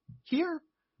Waddle here?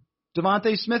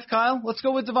 Devontae Smith, Kyle? Let's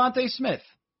go with Devontae Smith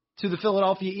to the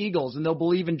Philadelphia Eagles, and they'll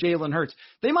believe in Jalen Hurts.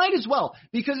 They might as well,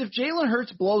 because if Jalen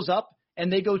Hurts blows up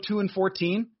and they go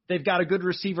 2-14, they've got a good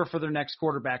receiver for their next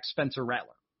quarterback, Spencer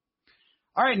Rattler.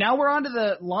 All right, now we're on to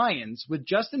the Lions with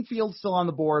Justin Fields still on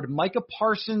the board, Micah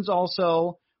Parsons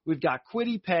also. We've got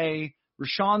Kwity Paye,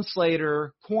 Rashawn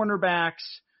Slater,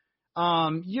 cornerbacks.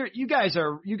 You guys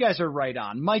are right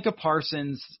on. Micah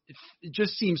Parsons, it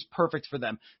just seems perfect for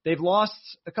them. They've lost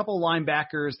a couple of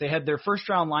linebackers. They had their first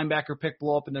round linebacker pick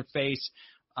blow up in their face.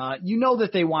 You know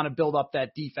that they want to build up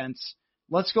that defense.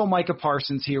 Let's go Micah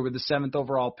Parsons here with the 7th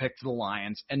overall pick to the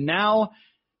Lions. And now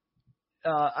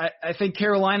I think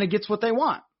Carolina gets what they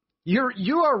want.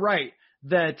 You are right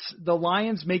that the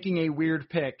Lions making a weird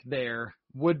pick there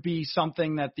would be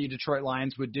something that the Detroit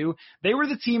Lions would do. They were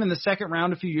the team in the 2nd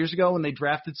round a few years ago when they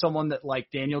drafted someone that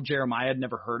like Daniel Jeremiah had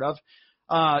never heard of.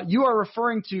 You are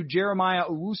referring to Jeremiah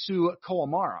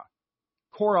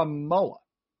Owusu-Koramoah.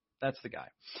 That's the guy.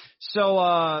 So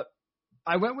I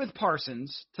went with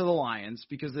Parsons to the Lions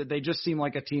because they just seem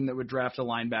like a team that would draft a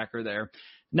linebacker there.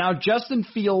 Now Justin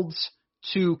Fields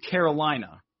to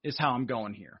Carolina is how I'm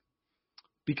going here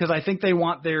because I think they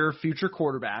want their future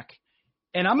quarterback.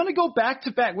 And I'm going to go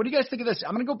back-to-back. What do you guys think of this?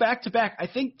 I'm going to go back-to-back. I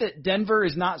think that Denver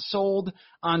is not sold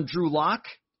on Drew Lock,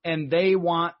 and they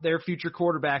want their future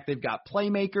quarterback. They've got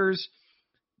playmakers.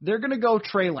 They're going to go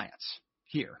Trey Lance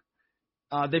here.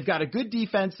 They've got a good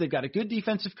defense. They've got a good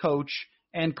defensive coach,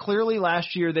 and clearly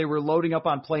last year they were loading up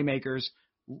on playmakers.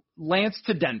 Lance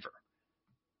to Denver.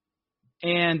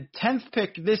 And 10th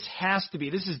pick, this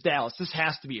is Dallas. This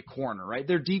has to be a corner, right?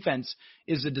 Their defense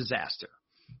is a disaster.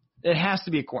 It has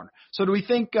to be a corner. So do we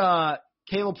think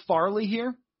Caleb Farley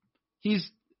here? He's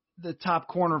the top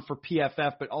corner for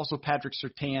PFF, but also Patrick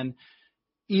Surtain.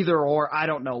 Either or, I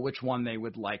don't know which one they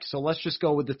would like. So let's just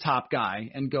go with the top guy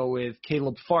and go with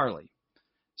Caleb Farley.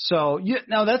 So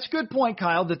now that's a good point,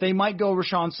 Kyle, that they might go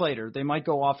Rashawn Slater. They might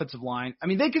go offensive line. I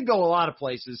mean, they could go a lot of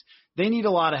places. They need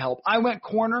a lot of help. I went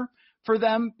corner for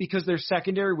them because their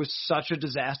secondary was such a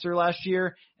disaster last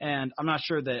year, and I'm not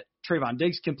sure that Trayvon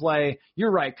Diggs can play.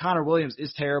 You're right, Connor Williams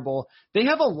is terrible. They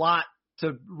have a lot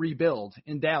to rebuild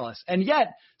in Dallas, and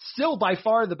yet still by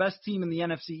far the best team in the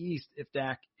NFC East if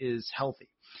Dak is healthy.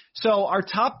 So our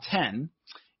top 10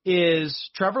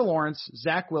 is Trevor Lawrence,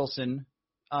 Zach Wilson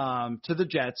to the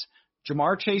Jets,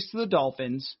 Jamar Chase to the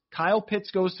Dolphins, Kyle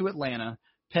Pitts goes to Atlanta,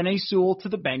 Penei Sewell to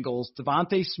the Bengals,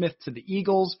 Devontae Smith to the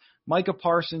Eagles, Micah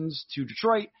Parsons to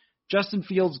Detroit, Justin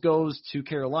Fields goes to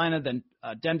Carolina, then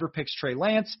Denver picks Trey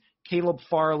Lance, Caleb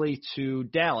Farley to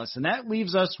Dallas. And that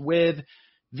leaves us with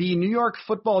the New York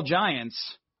Football Giants,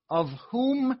 of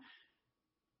whom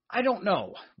I don't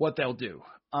know what they'll do.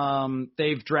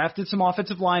 They've drafted some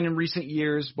offensive line in recent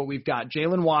years, but we've got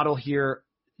Jalen Waddle here.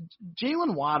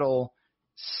 Jalen Waddle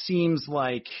seems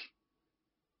like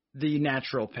the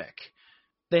natural pick.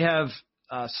 They have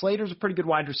Slater's a pretty good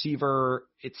wide receiver.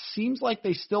 It seems like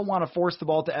they still want to force the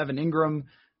ball to Evan Ingram.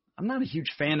 I'm not a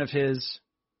huge fan of his.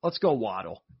 Let's go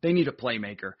Waddle. They need a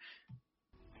playmaker.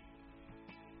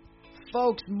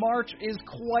 Folks, March is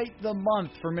quite the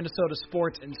month for Minnesota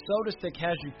sports, and SotaStick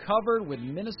has you covered with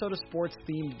Minnesota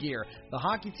sports-themed gear. The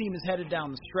hockey team is headed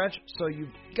down the stretch, so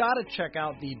you've got to check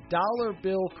out the Dollar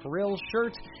Bill Krill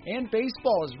shirts, and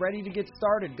baseball is ready to get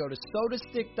started. Go to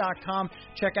SotaStick.com,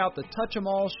 check out the Touch 'em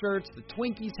All shirts, the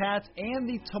Twinkies hats, and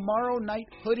the Tomorrow Night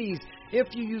hoodies.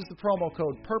 If you use the promo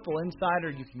code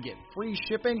PurpleInsider, you can get free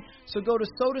shipping, so go to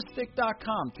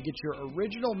SotaStick.com to get your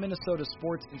original Minnesota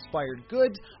sports-inspired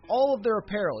goods. All of their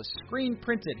apparel is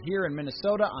screen-printed here in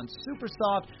Minnesota on super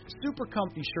soft, super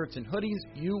comfy shirts and hoodies.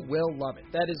 You will love it.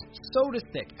 That is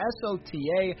SotaStick,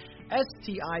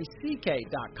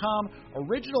 SotaStick.com.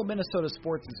 Original Minnesota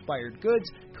sports-inspired goods.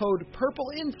 Code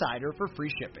PurpleInsider for free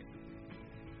shipping.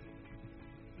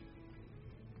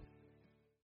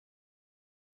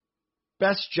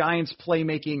 Best Giants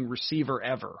playmaking receiver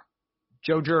ever.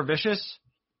 Joe Jurevicius?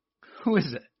 Who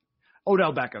is it?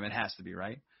 Odell Beckham, it has to be,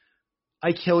 right?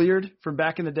 Ike Hilliard from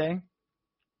back in the day.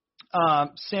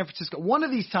 San Francisco. One of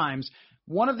these times,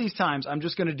 I'm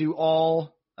just going to do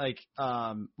all,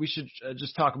 we should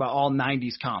just talk about all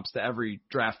 90s comps to every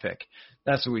draft pick.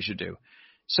 That's what we should do.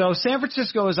 So San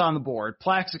Francisco is on the board.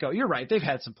 Plaxico, you're right. They've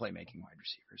had some playmaking wide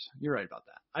receivers. You're right about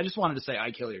that. I just wanted to say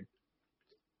Ike Hilliard.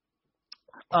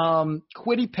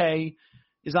 Kwity Paye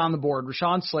is on the board.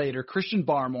 Rashawn Slater, Christian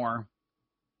Barmore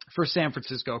for San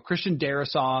Francisco, Christian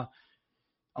Darrisaw,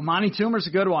 Amani Toomer's a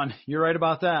good one. You're right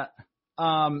about that.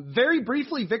 Very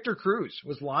briefly, Victor Cruz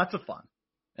was lots of fun,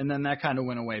 and then that kind of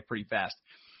went away pretty fast.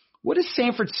 What does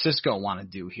San Francisco want to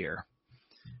do here?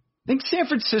 I think San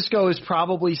Francisco is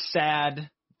probably sad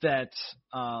that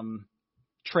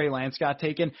Trey Lance got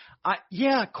taken.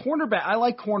 Cornerback. I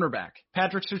like cornerback.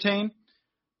 Patrick Surtain.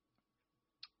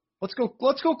 Let's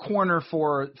go corner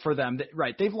for them.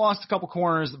 Right, they've lost a couple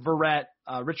corners. Verrett,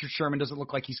 Richard Sherman doesn't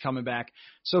look like he's coming back.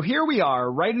 So here we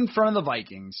are, right in front of the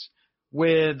Vikings,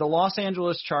 with the Los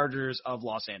Angeles Chargers of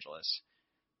Los Angeles.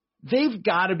 They've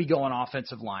got to be going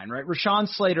offensive line, right? Rashawn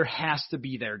Slater has to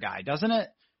be their guy, doesn't it?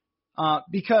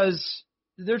 Because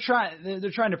they're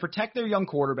trying to protect their young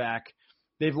quarterback.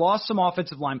 They've lost some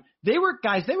offensive line. They were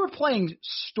playing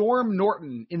Storm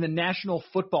Norton in the National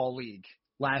Football League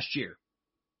last year.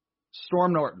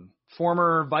 Storm Norton,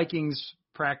 former Vikings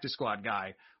practice squad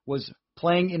guy, was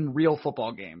playing in real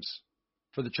football games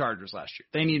for the Chargers last year.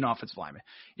 They need an offensive lineman.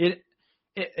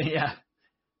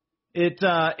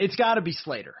 It's got to be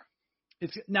Slater.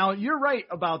 Now you're right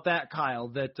about that, Kyle.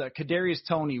 That Kadarius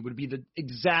Toney would be the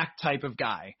exact type of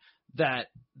guy that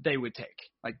they would take,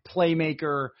 like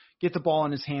playmaker, get the ball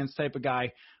in his hands type of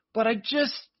guy. But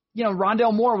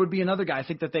Rondale Moore would be another guy I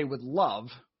think that they would love.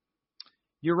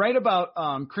 You're right about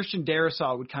Christian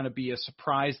Darrisaw would kind of be a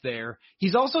surprise there.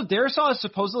 Darrisaw is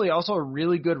supposedly also a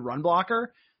really good run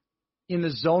blocker in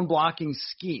the zone blocking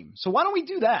scheme. So why don't we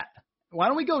do that? Why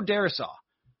don't we go Darrisaw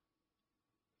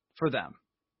for them?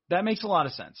 That makes a lot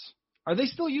of sense. Are they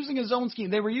still using a zone scheme?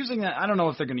 They were using that. I don't know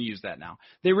if they're going to use that now.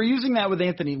 They were using that with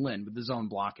Anthony Lynn with the zone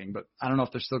blocking, but I don't know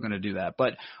if they're still going to do that.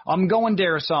 But I'm going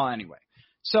Darrisaw anyway.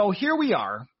 So here we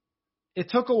are. It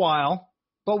took a while,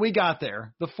 but we got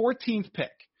there. The 14th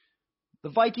pick. The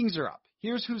Vikings are up.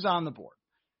 Here's who's on the board.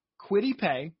 Kwity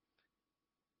Paye,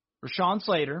 Rashawn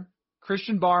Slater,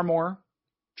 Christian Barmore,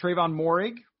 Trayvon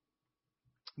Moehrig.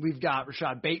 We've got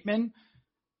Rashad Bateman.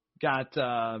 Got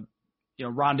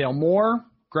Rondale Moore,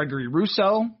 Gregory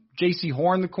Rousseau, J.C.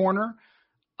 Horn, the corner.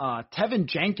 Tevin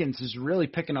Jenkins is really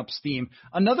picking up steam.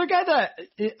 Another guy that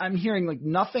I'm hearing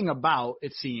nothing about,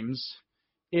 it seems,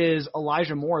 is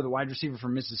Elijah Moore, the wide receiver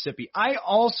from Mississippi. I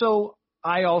also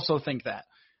think that.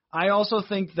 I also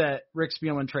think that Rick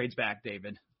Spielman trades back,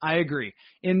 David. I agree.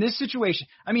 In this situation,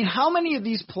 how many of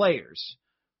these players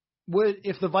would,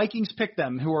 if the Vikings pick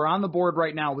them, who are on the board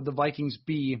right now, would the Vikings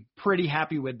be pretty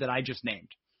happy with that I just named?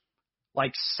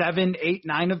 Like 7, 8,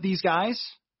 9 of these guys?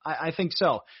 I think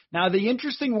so. Now, the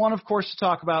interesting one, of course, to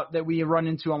talk about that we run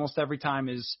into almost every time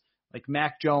is like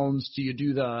Mac Jones. Do you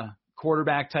do the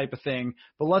quarterback type of thing?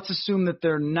 But let's assume that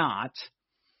they're not.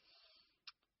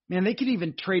 Man, they could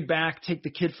even trade back, take the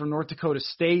kid from North Dakota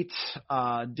State.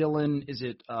 Dylan, is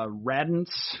it Radunz?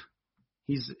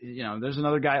 There's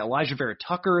another guy. Elijah Vera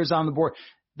Tucker is on the board.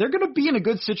 They're going to be in a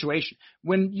good situation.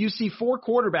 When you see 4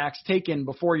 quarterbacks taken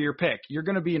before your pick, you're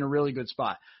going to be in a really good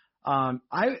spot.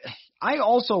 I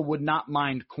also would not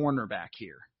mind cornerback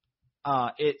here.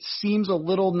 It seems a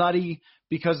little nutty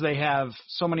because they have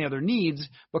so many other needs,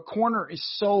 but corner is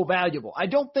so valuable. I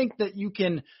don't think that you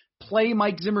can play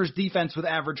Mike Zimmer's defense with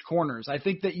average corners. I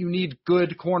think that you need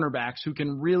good cornerbacks who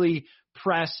can really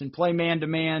press and play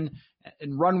man-to-man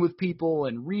and run with people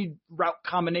and read route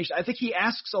combination. I think he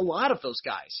asks a lot of those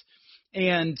guys.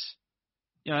 And,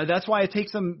 that's why it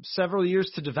takes them several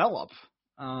years to develop.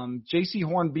 J.C.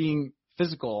 Horn being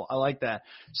physical, I like that.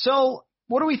 So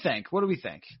what do we think?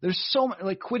 There's so much,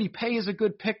 like Kwity Paye is a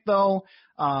good pick, though.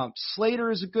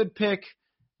 Slater is a good pick.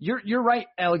 You're right,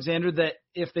 Alexander, that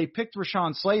if they picked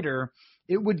Rashawn Slater,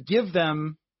 it would give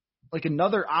them like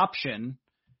another option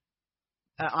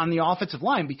on the offensive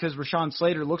line because Rashawn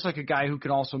Slater looks like a guy who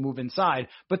can also move inside.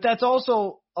 But that's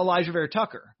also Elijah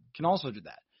Vera-Tucker can also do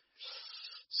that.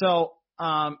 So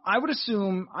I would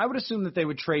assume that they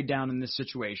would trade down in this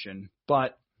situation.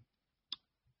 But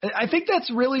I think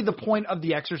that's really the point of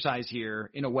the exercise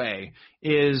here in a way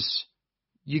is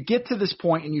you get to this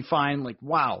point and you find like,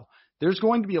 wow, there's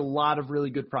going to be a lot of really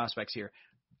good prospects here.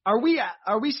 Are we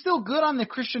still good on the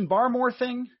Christian Barmore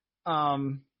thing?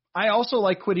 I also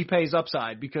like Kwity Paye's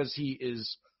upside because he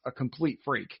is a complete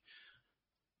freak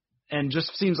and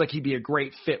just seems like he'd be a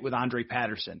great fit with Andre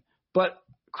Patterson. But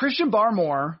Christian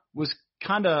Barmore was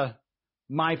kind of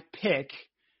my pick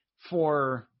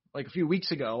for like a few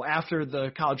weeks ago after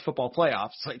the college football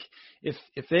playoffs. Like if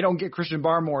they don't get Christian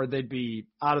Barmore, they'd be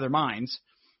out of their minds.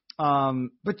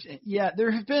 But yeah, there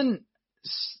have been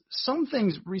some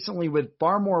things recently with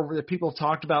Barmore that people have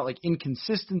talked about, like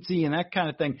inconsistency and that kind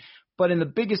of thing. But in the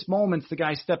biggest moments, the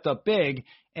guy stepped up big.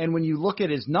 And when you look at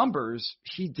his numbers,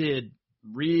 he did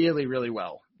really, really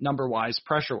well, number-wise,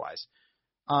 pressure-wise.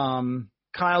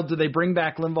 Kyle, do they bring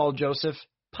back Linval Joseph?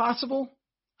 Possible.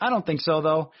 I don't think so,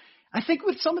 though. I think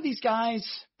with some of these guys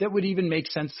that would even make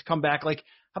sense to come back, like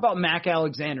how about Mackenzie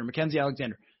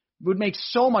Alexander? Would make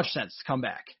so much sense to come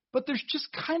back. But there's just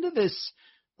kind of this,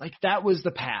 like that was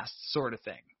the past sort of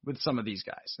thing with some of these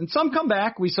guys. And some come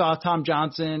back. We saw Tom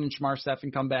Johnson and Shamar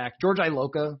Stephen come back, George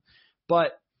Iloka.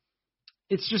 But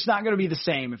it's just not going to be the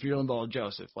same if you're Linval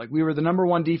Joseph. Like we were the number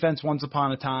one defense once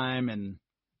upon a time, and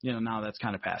now that's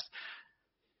kind of past.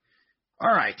 All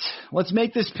right, let's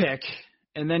make this pick.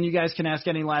 And then you guys can ask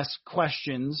any last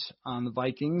questions on the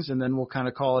Vikings, and then we'll kind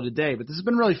of call it a day. But this has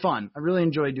been really fun. I really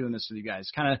enjoy doing this with you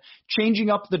guys, kind of changing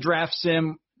up the draft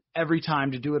sim every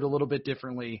time to do it a little bit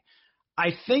differently.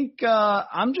 I think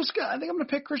I'm going to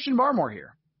pick Christian Barmore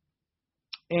here,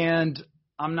 and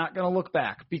I'm not going to look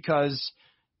back because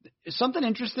something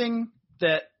interesting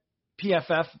that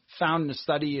PFF found in a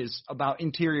study is about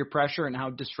interior pressure and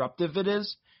how disruptive it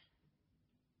is.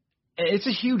 It's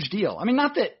a huge deal.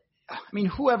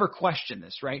 Whoever questioned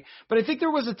this, right? But I think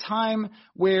there was a time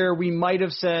where we might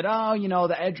have said,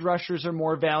 the edge rushers are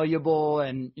more valuable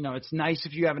and, it's nice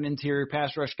if you have an interior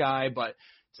pass rush guy, but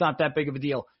it's not that big of a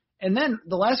deal. And then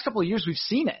the last couple of years we've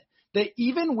seen it, that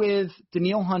even with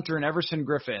Danielle Hunter and Everson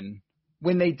Griffin,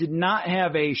 when they did not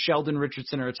have a Sheldon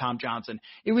Richardson or a Tom Johnson,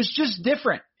 it was just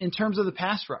different in terms of the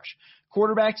pass rush.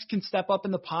 Quarterbacks can step up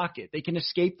in the pocket. They can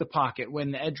escape the pocket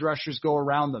when the edge rushers go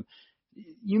around them.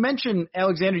 You mentioned,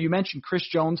 Alexander, Chris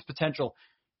Jones' potential.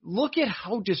 Look at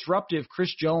how disruptive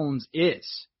Chris Jones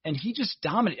is. And he just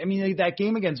dominated. That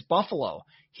game against Buffalo,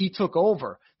 he took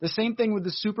over. The same thing with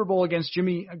the Super Bowl against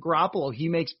Jimmy Garoppolo. He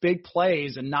makes big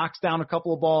plays and knocks down a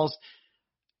couple of balls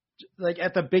like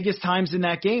at the biggest times in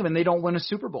that game, and they don't win a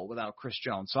Super Bowl without Chris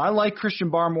Jones. So I like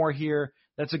Christian Barmore here.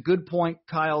 That's a good point,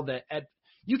 Kyle, that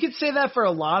you could say that for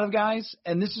a lot of guys,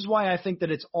 and this is why I think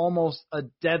that it's almost a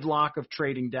deadlock of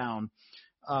trading down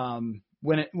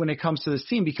when it comes to this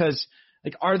team, because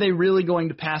like, are they really going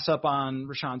to pass up on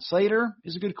Rashawn Slater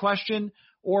is a good question,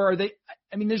 or are they?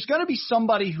 There's going to be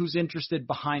somebody who's interested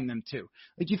behind them too.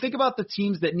 Like you think about the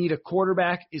teams that need a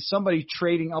quarterback, is somebody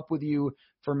trading up with you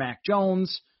for Mac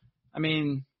Jones?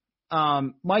 Michael,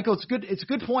 it's a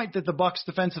good point that the Bucs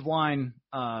defensive line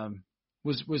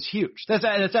was huge. That's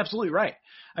absolutely right.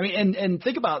 And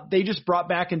think about, they just brought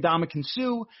back Ndamukong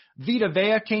Suh. Vita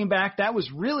Vea came back. That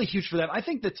was really huge for them. I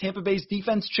think the Tampa Bay's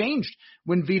defense changed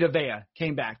when Vita Vea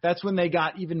came back. That's when they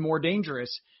got even more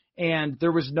dangerous, and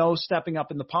there was no stepping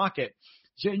up in the pocket.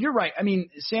 So you're right.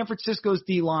 San Francisco's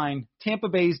D-line, Tampa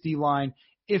Bay's D-line,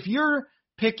 if you're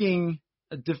picking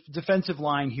a defensive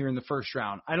line here in the first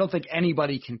round, I don't think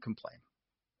anybody can complain.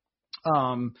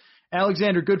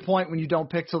 Alexander, good point. When you don't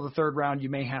pick till the third round, you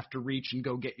may have to reach and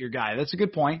go get your guy. That's a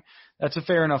good point. That's a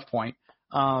fair enough point.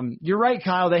 You're right,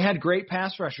 Kyle. They had great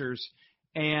pass rushers,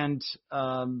 and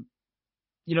they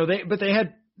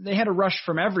had a rush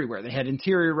from everywhere. They had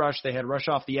interior rush. They had rush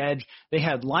off the edge. They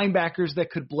had linebackers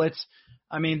that could blitz.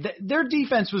 Their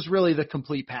defense was really the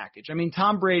complete package.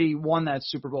 Tom Brady won that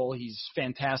Super Bowl. He's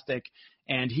fantastic,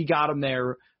 and he got them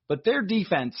there. But their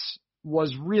defense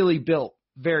was really built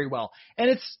very well. And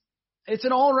it's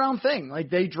an all-around thing. Like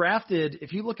they drafted,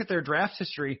 if you look at their draft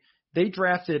history, they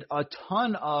drafted a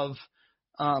ton of,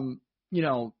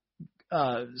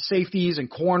 safeties and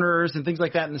corners and things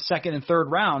like that in the second and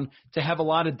third round to have a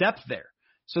lot of depth there.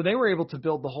 So they were able to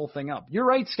build the whole thing up. You're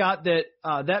right, Scott, that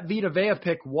that Vita Vea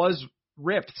pick was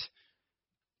ripped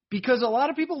because a lot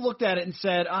of people looked at it and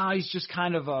said, he's just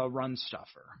kind of a run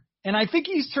stuffer. And I think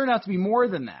he's turned out to be more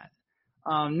than that.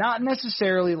 Not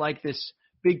necessarily like this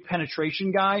big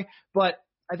penetration guy, but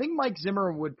I think Mike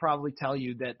Zimmer would probably tell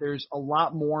you that there's a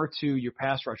lot more to your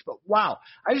pass rush. But wow,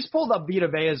 I just pulled up Vita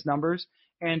Vea's numbers,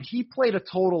 and he played a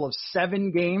total of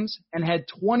 7 games and had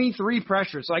 23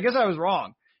 pressures. So I guess I was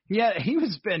wrong. He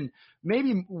was been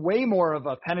maybe way more of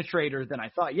a penetrator than I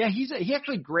thought. Yeah, he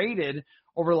actually graded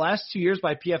over the last 2 years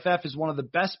by PFF as one of the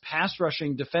best pass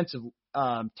rushing defensive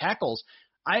tackles.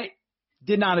 I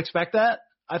did not expect that.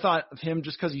 I thought of him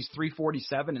just because he's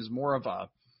 347 as more of a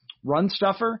run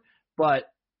stuffer, but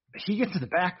he gets to the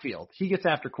backfield. He gets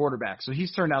after quarterbacks, so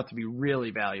he's turned out to be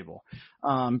really valuable.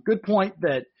 Good point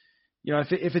that,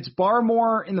 if it's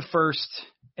Barmore in the first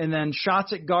and then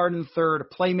shots at guard in the third, a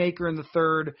playmaker in the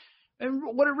third, and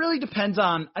what it really depends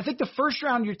on, I think the first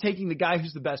round you're taking the guy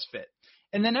who's the best fit.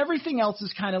 And then everything else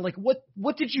is kind of like,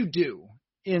 what did you do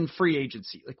in free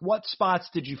agency? Like, what spots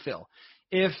did you fill?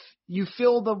 If you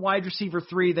fill the wide receiver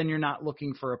 3, then you're not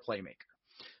looking for a playmaker.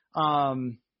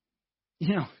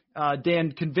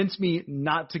 Dan, convince me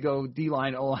not to go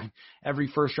D-line, O-line every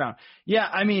first round. Yeah,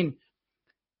 I mean,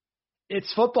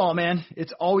 it's football, man.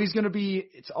 It's always going to be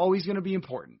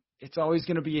important. It's always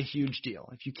going to be a huge deal.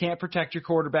 If you can't protect your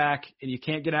quarterback and you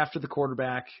can't get after the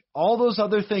quarterback, all those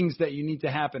other things that you need to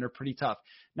happen are pretty tough.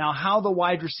 Now, how the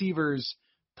wide receivers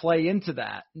play into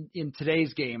that in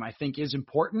today's game, I think is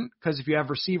important, because if you have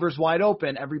receivers wide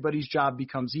open, everybody's job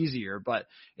becomes easier. But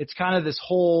it's kind of this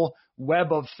whole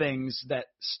web of things that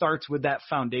starts with that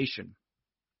foundation.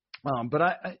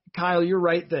 But Kyle, you're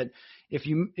right that if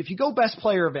you go best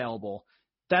player available,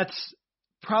 that's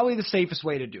probably the safest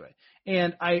way to do it.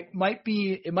 And it might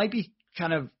be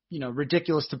kind of,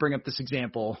 ridiculous to bring up this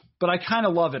example, but I kind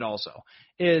of love it also,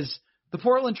 is the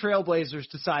Portland Trail Blazers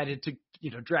decided to,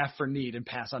 draft for need and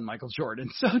pass on Michael Jordan.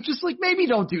 So just maybe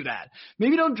don't do that.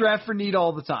 Maybe don't draft for need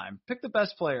all the time. Pick the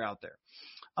best player out there.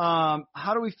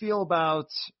 How do we feel about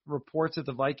reports that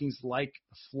the Vikings like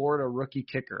the Florida rookie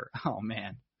kicker? Oh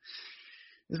man.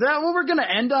 Is that what we're going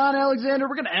to end on, Alexander?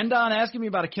 We're going to end on asking me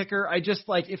about a kicker. I just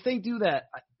if they do that,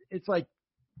 it's like,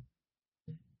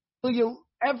 will you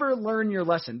ever learn your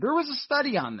lesson? There was a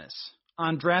study on this,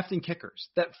 on drafting kickers,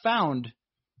 that found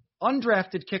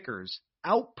undrafted kickers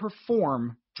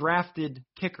outperform drafted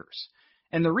kickers.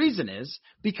 And the reason is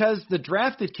because the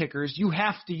drafted kickers, you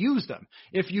have to use them.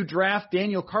 If you draft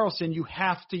Daniel Carlson, you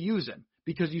have to use him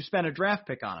because you spent a draft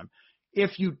pick on him.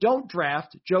 If you don't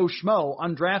draft Joe Schmo,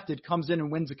 undrafted, comes in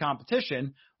and wins the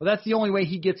competition, well, that's the only way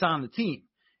he gets on the team,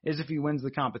 is if he wins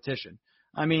the competition.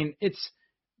 I mean,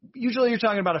 usually you're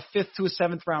talking about a 5th to a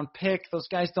 7th round pick. Those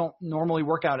guys don't normally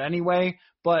work out anyway,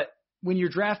 but when you're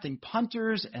drafting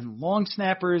punters and long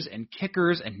snappers and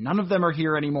kickers, and none of them are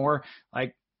here anymore,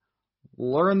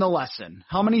 learn the lesson.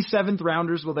 How many 7th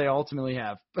rounders will they ultimately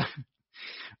have?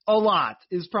 A lot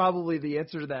is probably the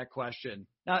answer to that question.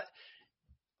 Now,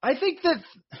 I think that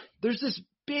there's this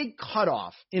big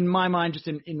cutoff in my mind, just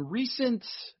in recent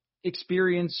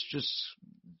experience, just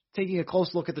taking a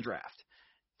close look at the draft.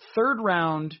 3rd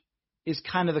round is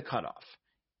kind of the cutoff.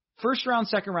 1st round,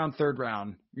 2nd round, 3rd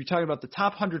round, you're talking about the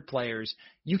top 100 players.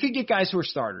 You could get guys who are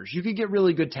starters. You could get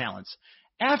really good talents.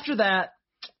 After that,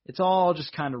 it's all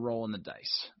just kind of rolling the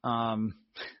dice.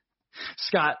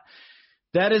 Scott,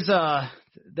 that is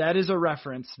a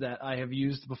reference that I have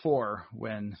used before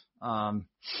when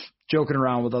joking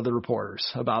around with other reporters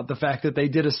about the fact that they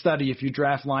did a study if you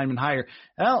draft linemen higher.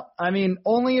 Well, I mean,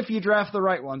 only if you draft the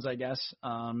right ones, I guess.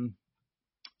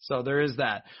 So there is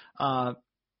that.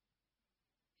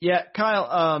 Yeah,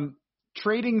 Kyle,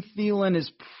 trading Thielen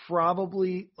is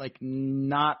probably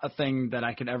not a thing that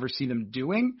I could ever see them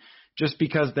doing, just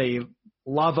because they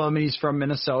love him and he's from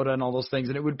Minnesota and all those things.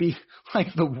 And it would be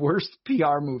the worst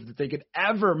PR move that they could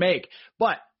ever make.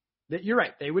 But you're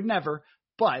right, they would never.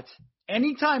 But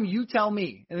anytime you tell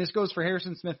me, and this goes for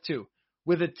Harrison Smith too,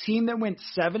 with a team that went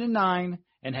 7-9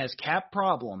 and has cap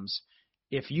problems,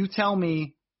 if you tell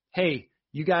me, hey,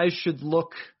 you guys should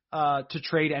look to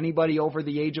trade anybody over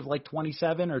the age of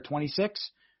 27 or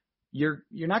 26, you're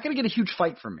not going to get a huge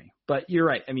fight from me. But you're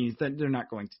right. I mean, they're not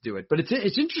going to do it. But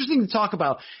it's interesting to talk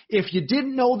about. If you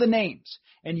didn't know the names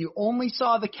and you only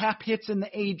saw the cap hits and the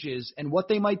ages and what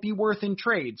they might be worth in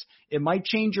trades, it might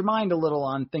change your mind a little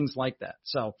on things like that.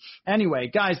 So anyway,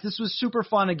 guys, this was super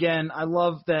fun again. I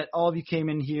love that all of you came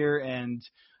in here and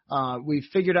we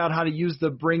figured out how to use the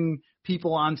bring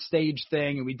people on stage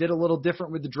thing, and we did a little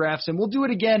different with the drafts, and we'll do it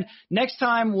again. Next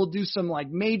time we'll do some like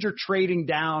major trading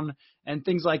down and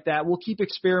things like that. We'll keep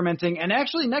experimenting. And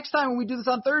actually next time when we do this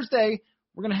on Thursday,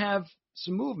 we're going to have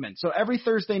some movement. So every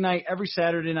Thursday night, every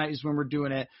Saturday night is when we're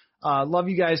doing it. Love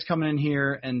you guys coming in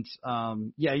here. And,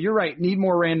 yeah, you're right. Need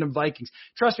more random Vikings.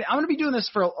 Trust me, I'm going to be doing this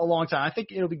for a long time. I think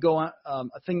it'll be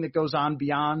a thing that goes on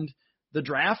beyond the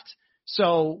draft.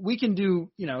 So we can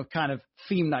do, kind of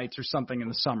theme nights or something in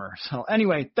the summer. So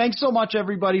anyway, thanks so much,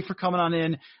 everybody, for coming on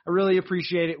in. I really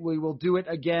appreciate it. We will do it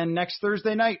again next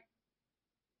Thursday night.